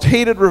were the most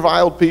hated,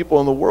 reviled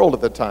people in the world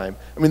at the time.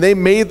 I mean, they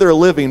made their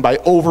living by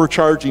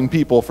overcharging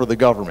people for the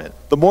government.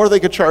 The more they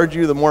could charge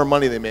you, the more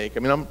money they make. I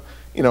mean,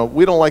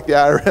 we don't like the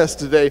IRS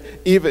today.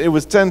 Even it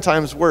was 10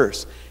 times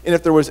worse. And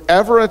if there was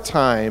ever a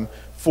time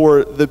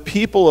for the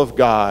people of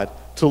God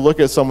to look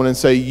at someone and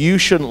say, you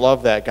shouldn't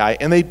love that guy,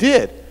 and they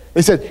did.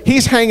 They said,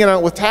 he's hanging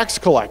out with tax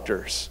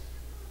collectors.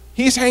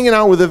 He's hanging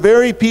out with the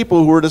very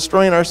people who are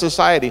destroying our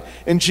society.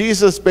 And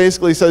Jesus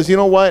basically says, you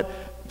know what?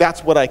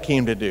 That's what I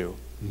came to do,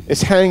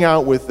 is hang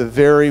out with the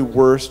very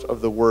worst of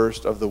the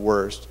worst of the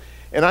worst.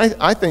 And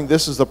I think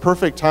this is the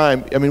perfect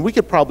time. I mean, we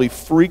could probably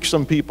freak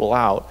some people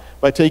out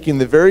by taking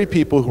the very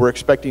people who are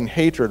expecting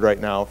hatred right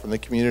now from the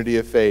community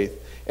of faith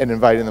and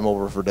inviting them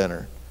over for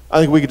dinner. I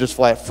think we could just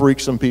flat freak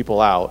some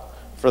people out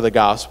for the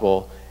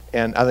gospel,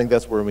 and I think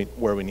that's where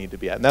we need to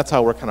be at. And that's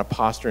how we're kind of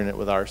posturing it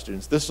with our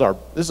students. This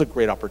is a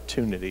great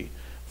opportunity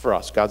for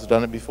us. God's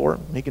done it before.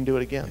 He can do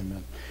it again.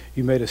 Amen.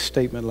 You made a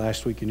statement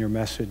last week in your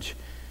message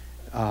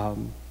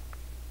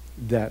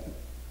that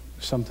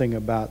something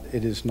about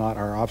it is not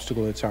our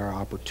obstacle, it's our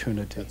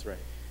opportunity. That's right.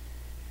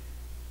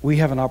 We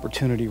have an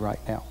opportunity right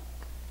now.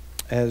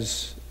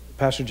 As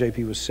Pastor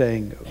JP was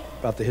saying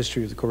about the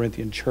history of the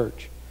Corinthian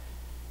church,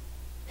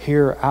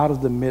 here out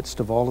of the midst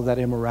of all of that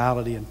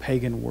immorality and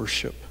pagan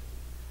worship,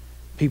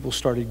 people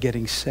started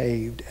getting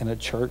saved and a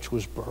church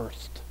was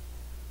birthed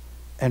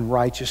and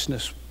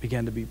righteousness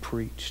began to be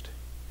preached.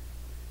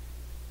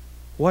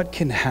 What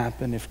can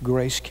happen if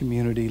Grace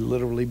Community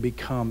literally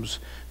becomes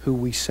what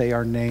we say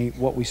our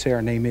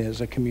name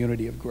is, a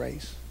community of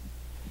grace?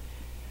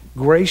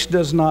 Grace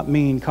does not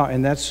mean,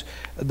 and that's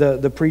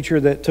the preacher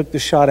that took the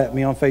shot at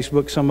me on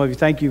Facebook. Some of you,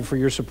 thank you for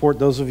your support,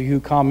 those of you who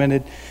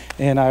commented,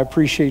 and I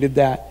appreciated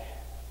that.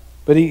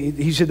 But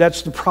he said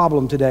that's the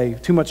problem today,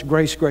 too much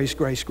grace, grace,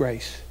 grace,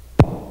 grace.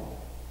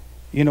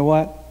 You know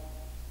what?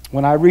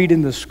 When I read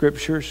in the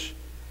scriptures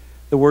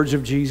the words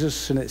of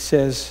Jesus, and it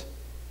says,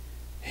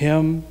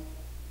 him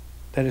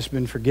that has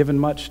been forgiven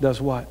much does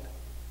what?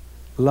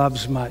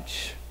 Loves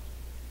much.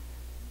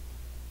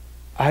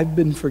 I've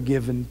been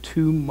forgiven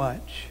too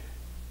much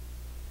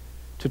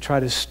to try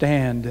to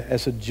stand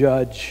as a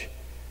judge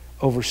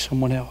over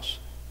someone else.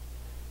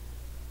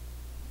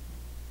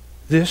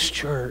 This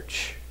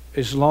church,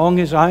 as long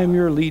as I am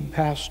your lead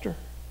pastor,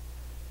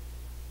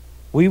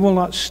 we will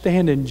not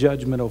stand in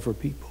judgment over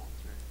people.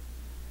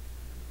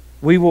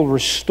 We will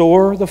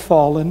restore the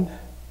fallen.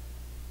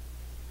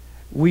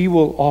 We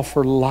will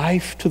offer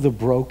life to the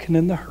broken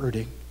and the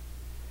hurting.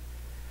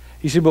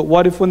 You say, but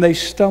what if when they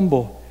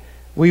stumble,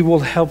 we will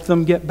help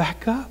them get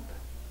back up?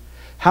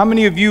 How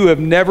many of you have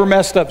never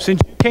messed up? Since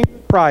you came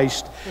to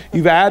Christ,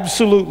 you've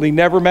absolutely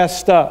never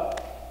messed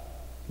up.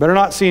 Better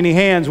not see any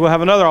hands. We'll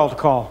have another altar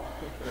call.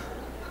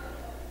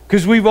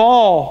 Because we've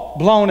all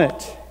blown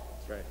it.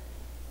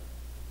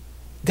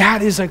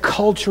 That is a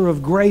culture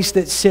of grace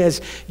that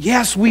says,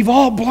 yes, we've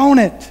all blown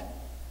it.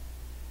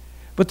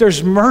 But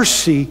there's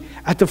mercy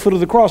at the foot of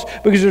the cross,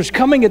 because there's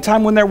coming a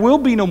time when there will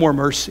be no more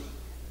mercy.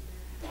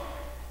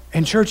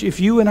 And church,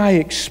 if you and I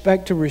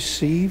expect to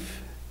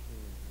receive,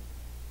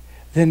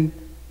 then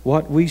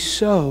what we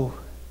sow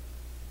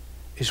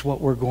is what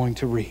we're going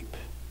to reap.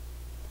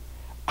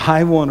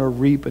 I want to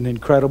reap an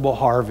incredible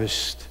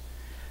harvest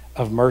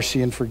of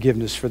mercy and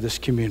forgiveness for this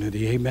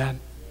community. Amen.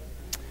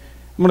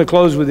 I'm going to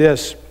close with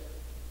this.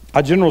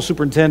 A general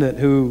superintendent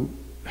who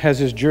has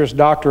his Juris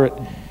Doctorate,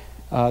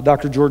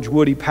 Dr. George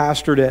Woody,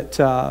 pastored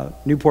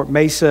at Newport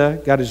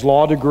Mesa, got his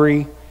law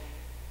degree,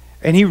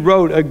 and he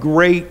wrote a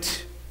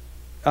great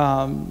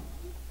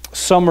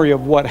summary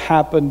of what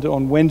happened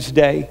on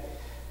Wednesday.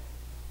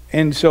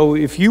 And so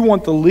if you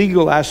want the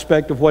legal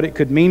aspect of what it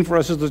could mean for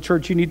us as a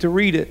church, you need to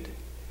read it.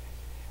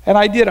 And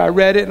I did. I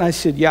read it and I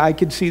said, yeah, I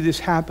could see this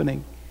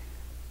happening.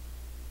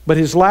 But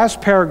his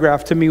last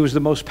paragraph to me was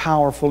the most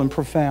powerful and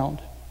profound.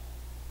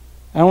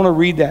 I want to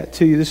read that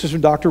to you. This is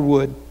from Dr.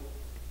 Wood.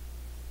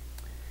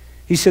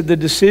 He said, the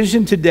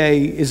decision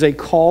today is a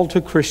call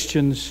to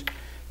Christians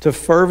to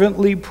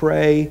fervently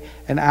pray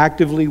and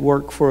actively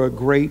work for a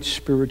great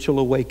spiritual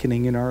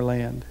awakening in our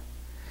land.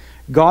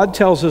 God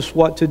tells us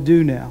what to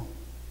do now.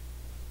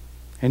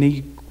 And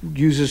he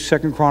uses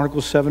 2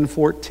 Chronicles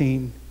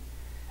 7:14.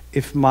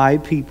 If my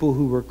people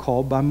who are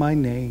called by my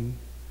name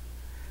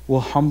will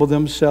humble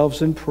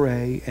themselves and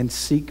pray and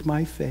seek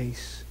my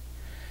face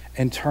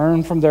and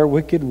turn from their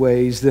wicked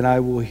ways, then I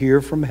will hear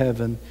from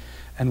heaven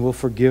and will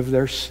forgive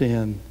their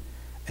sin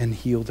and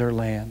heal their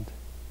land.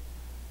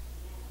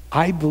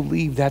 I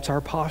believe that's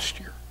our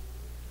posture.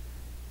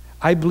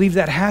 I believe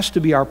that has to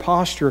be our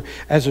posture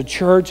as a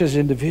church, as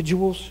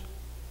individuals.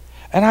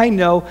 And I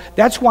know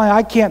that's why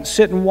I can't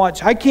sit and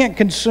watch. I can't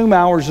consume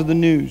hours of the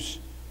news.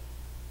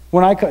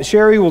 When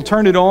Sherry will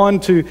turn it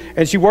on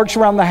and she works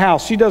around the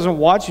house. She doesn't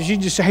watch it. She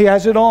just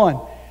has it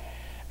on.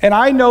 And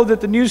I know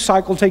that the news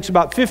cycle takes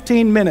about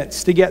 15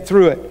 minutes to get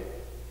through it.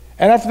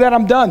 And after that,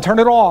 I'm done. Turn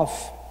it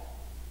off.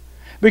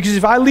 Because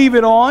if I leave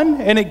it on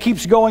and it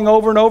keeps going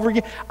over and over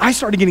again, I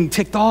started getting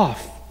ticked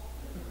off.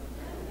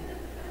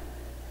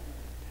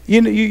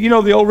 You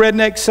know the old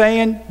redneck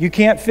saying, you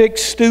can't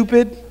fix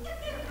stupid?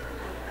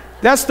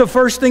 That's the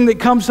first thing that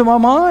comes to my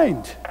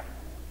mind.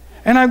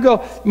 And I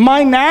go,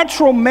 my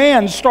natural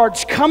man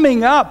starts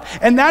coming up,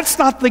 and that's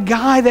not the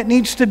guy that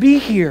needs to be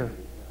here.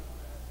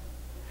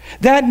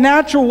 That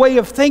natural way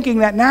of thinking,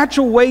 that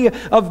natural way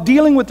of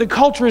dealing with the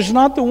culture is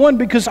not the one,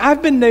 because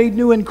I've been made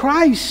new in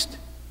Christ.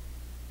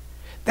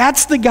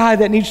 That's the guy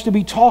that needs to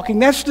be talking.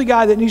 That's the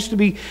guy that needs to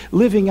be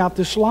living out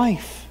this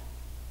life.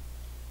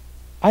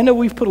 I know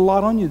we've put a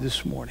lot on you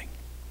this morning,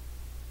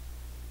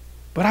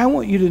 but I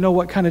want you to know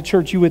what kind of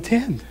church you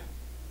attend.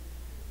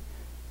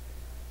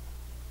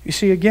 You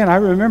see, again, I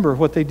remember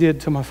what they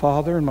did to my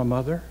father and my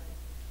mother.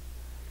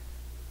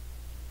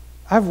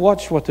 I've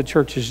watched what the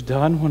church has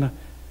done when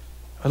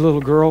a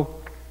little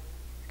girl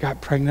got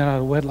pregnant out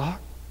of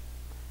wedlock,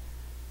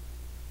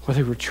 where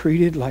they were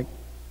treated like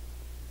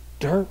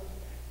dirt.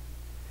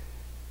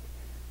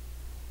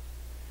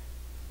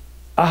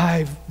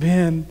 I've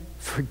been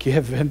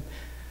forgiven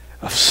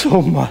of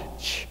so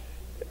much.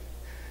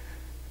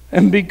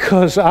 And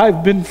because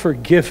I've been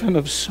forgiven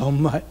of so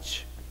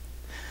much,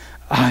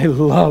 I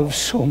love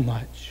so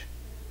much.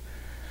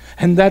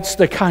 And that's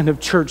the kind of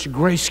church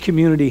Grace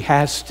Community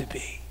has to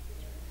be.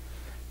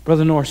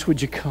 Brother Norris,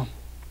 would you come?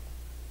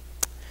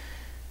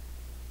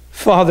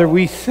 Father,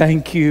 we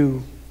thank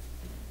you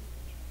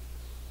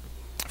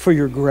for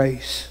your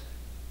grace.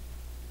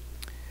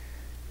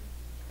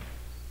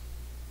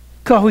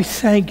 God, we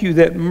thank you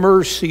that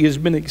mercy has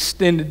been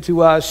extended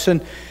to us.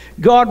 And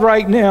God,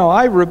 right now,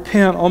 I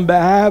repent on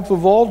behalf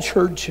of all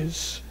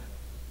churches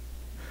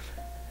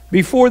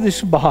before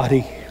this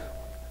body.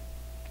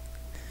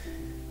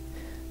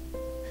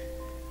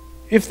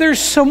 If there's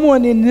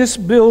someone in this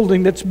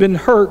building that's been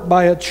hurt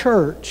by a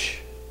church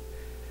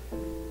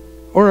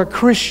or a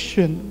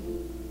Christian,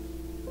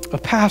 a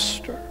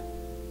pastor,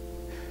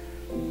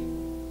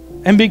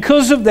 and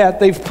because of that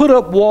they've put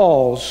up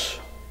walls,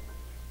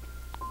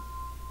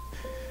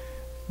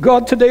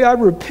 God, today I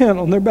repent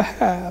on their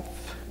behalf.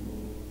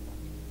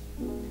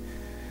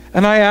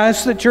 And I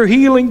ask that your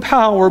healing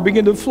power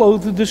begin to flow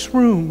through this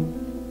room.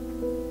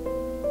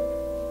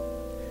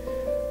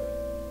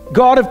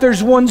 God, if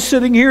there's one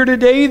sitting here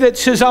today that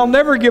says, I'll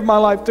never give my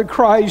life to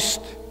Christ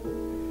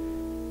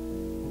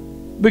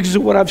because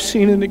of what I've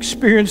seen and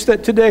experienced,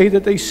 that today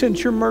that they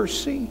sense your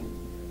mercy.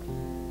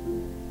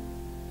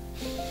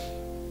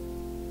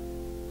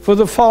 For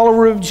the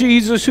follower of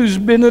Jesus who's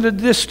been at a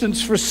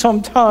distance for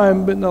some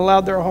time but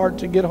allowed their heart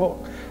to get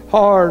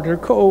hard or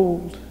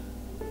cold,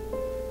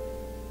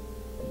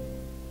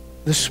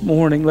 this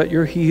morning let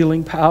your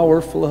healing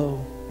power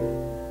flow.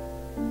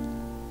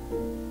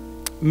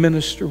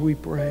 Minister, we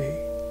pray.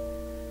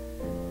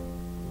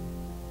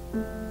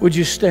 Would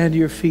you stand to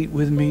your feet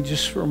with me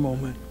just for a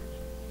moment?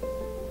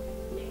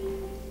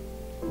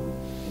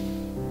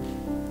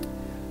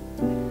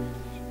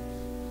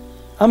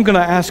 I'm going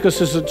to ask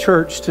us as a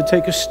church to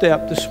take a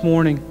step this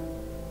morning.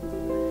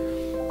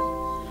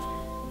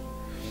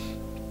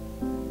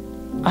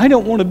 I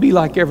don't want to be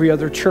like every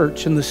other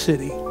church in the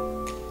city.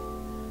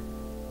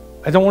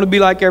 I don't want to be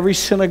like every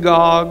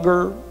synagogue,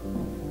 or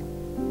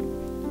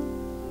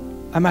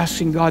I'm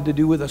asking God to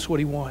do with us what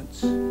He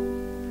wants. And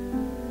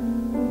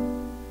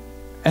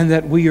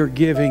that we are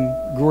giving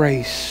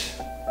grace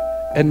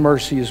and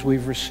mercy as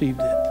we've received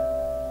it.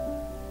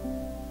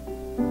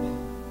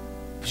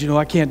 But you know,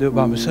 I can't do it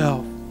by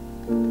myself.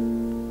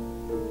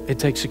 It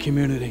takes a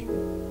community.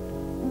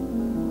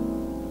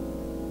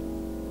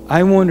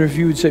 I wonder if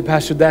you would say,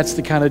 Pastor, that's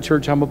the kind of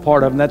church I'm a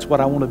part of, and that's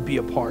what I want to be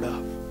a part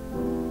of.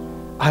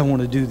 I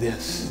want to do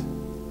this.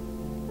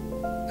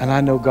 And I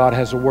know God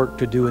has a work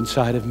to do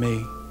inside of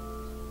me.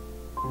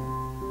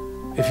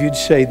 If you'd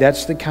say,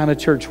 that's the kind of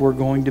church we're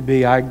going to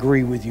be, I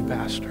agree with you,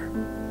 Pastor.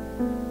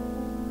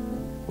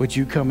 Would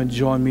you come and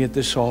join me at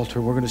this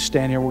altar? We're going to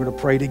stand here. We're going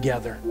to pray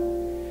together.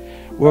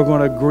 We're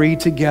going to agree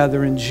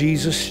together in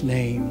Jesus'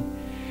 name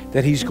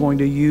that He's going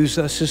to use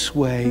us this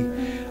way.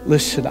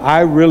 Listen,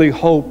 I really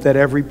hope that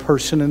every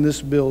person in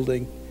this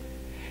building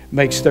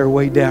makes their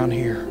way down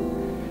here,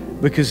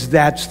 because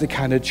that's the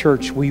kind of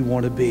church we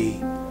want to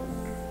be.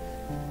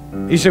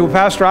 You say, well,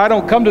 Pastor, I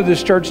don't come to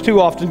this church too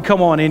often.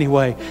 Come on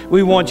anyway.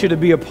 We want you to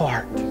be a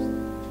part.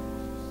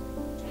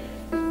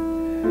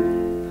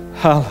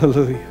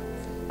 Hallelujah.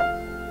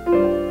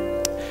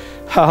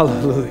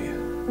 Hallelujah.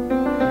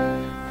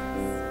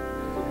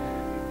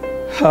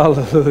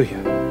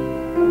 Hallelujah.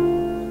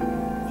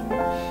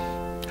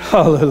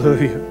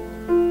 Hallelujah.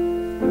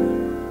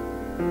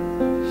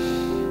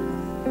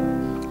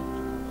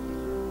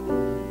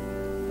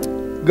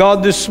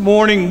 God, this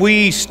morning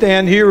we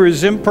stand here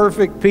as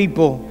imperfect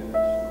people.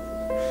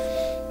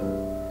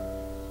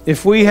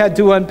 If we had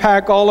to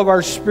unpack all of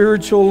our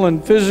spiritual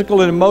and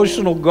physical and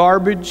emotional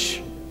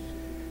garbage,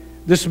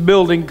 this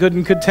building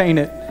couldn't contain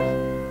it.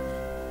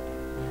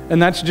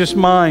 And that's just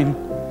mine.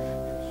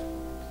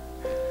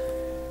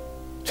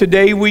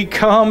 Today we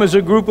come as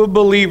a group of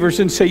believers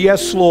and say,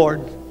 yes,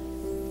 Lord.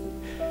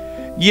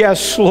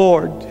 Yes,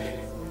 Lord.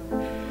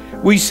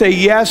 We say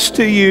yes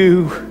to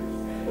you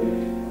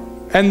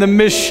and the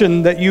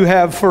mission that you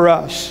have for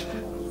us.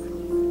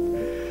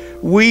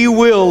 We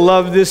will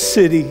love this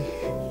city.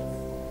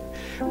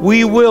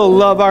 We will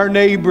love our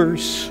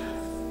neighbors.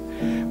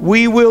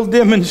 We will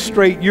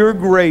demonstrate your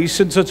grace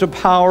in such a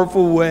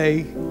powerful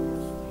way.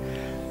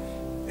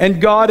 And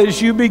God,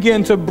 as you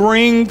begin to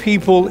bring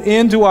people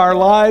into our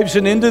lives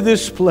and into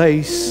this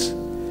place,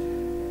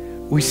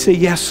 we say,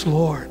 yes,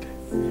 Lord,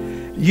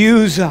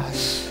 use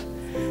us.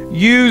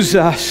 Use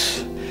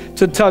us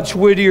to touch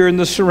Whittier and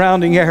the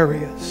surrounding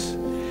areas.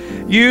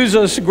 Use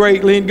us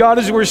greatly. And God,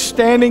 as we're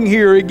standing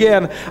here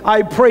again,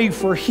 I pray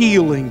for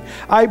healing.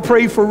 I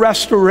pray for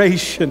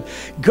restoration.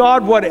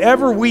 God,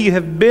 whatever we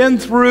have been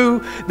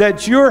through,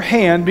 that your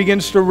hand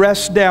begins to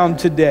rest down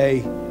today.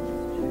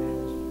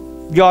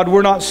 God,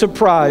 we're not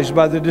surprised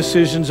by the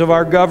decisions of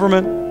our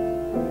government.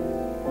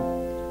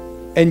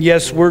 And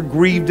yes, we're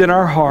grieved in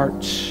our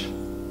hearts.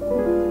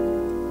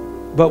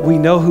 But we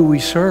know who we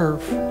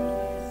serve.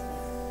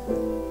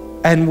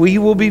 And we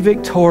will be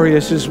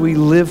victorious as we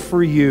live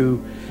for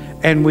you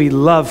and we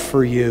love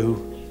for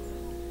you.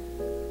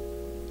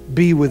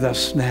 Be with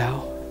us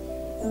now.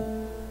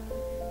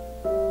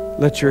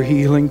 Let your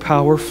healing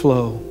power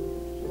flow,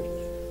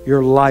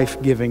 your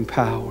life-giving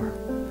power.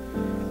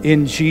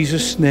 In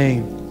Jesus'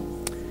 name.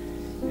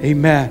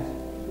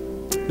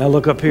 Amen. Now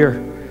look up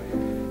here.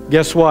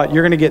 Guess what?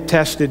 You're going to get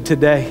tested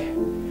today.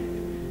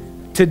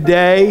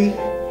 Today,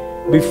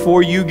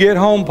 before you get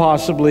home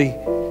possibly,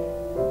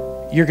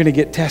 you're going to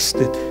get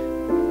tested.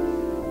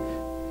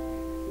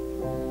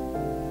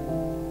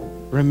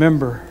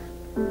 Remember,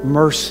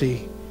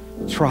 mercy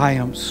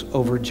triumphs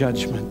over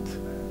judgment.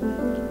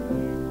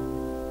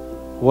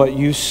 What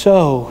you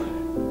sow,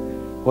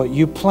 what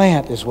you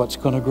plant is what's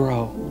going to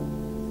grow.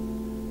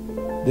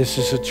 This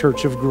is a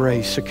church of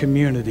grace, a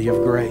community of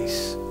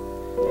grace.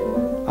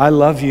 I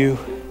love you.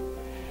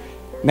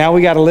 Now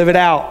we got to live it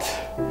out.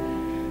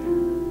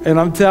 And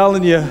I'm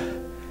telling you,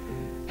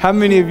 how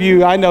many of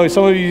you, I know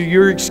some of you,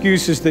 your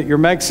excuse is that you're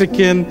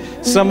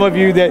Mexican, some of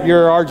you that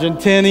you're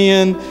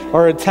Argentinian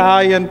or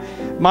Italian.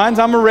 Mine's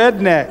I'm a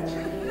redneck.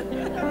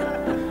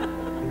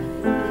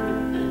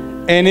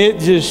 And it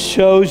just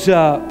shows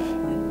up.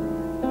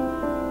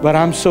 But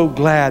I'm so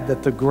glad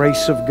that the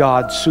grace of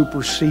God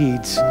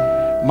supersedes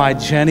my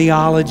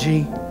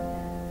genealogy,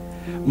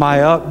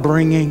 my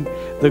upbringing.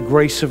 The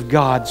grace of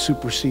God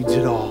supersedes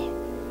it all.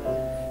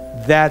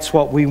 That's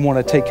what we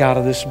want to take out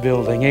of this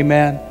building.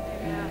 Amen.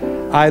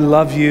 I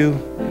love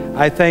you.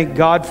 I thank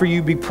God for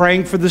you. Be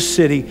praying for the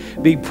city.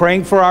 Be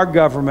praying for our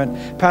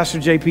government. Pastor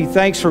JP,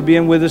 thanks for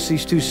being with us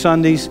these 2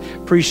 Sundays.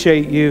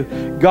 Appreciate you.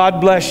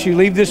 God bless you.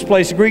 Leave this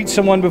place. Greet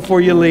someone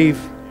before you leave.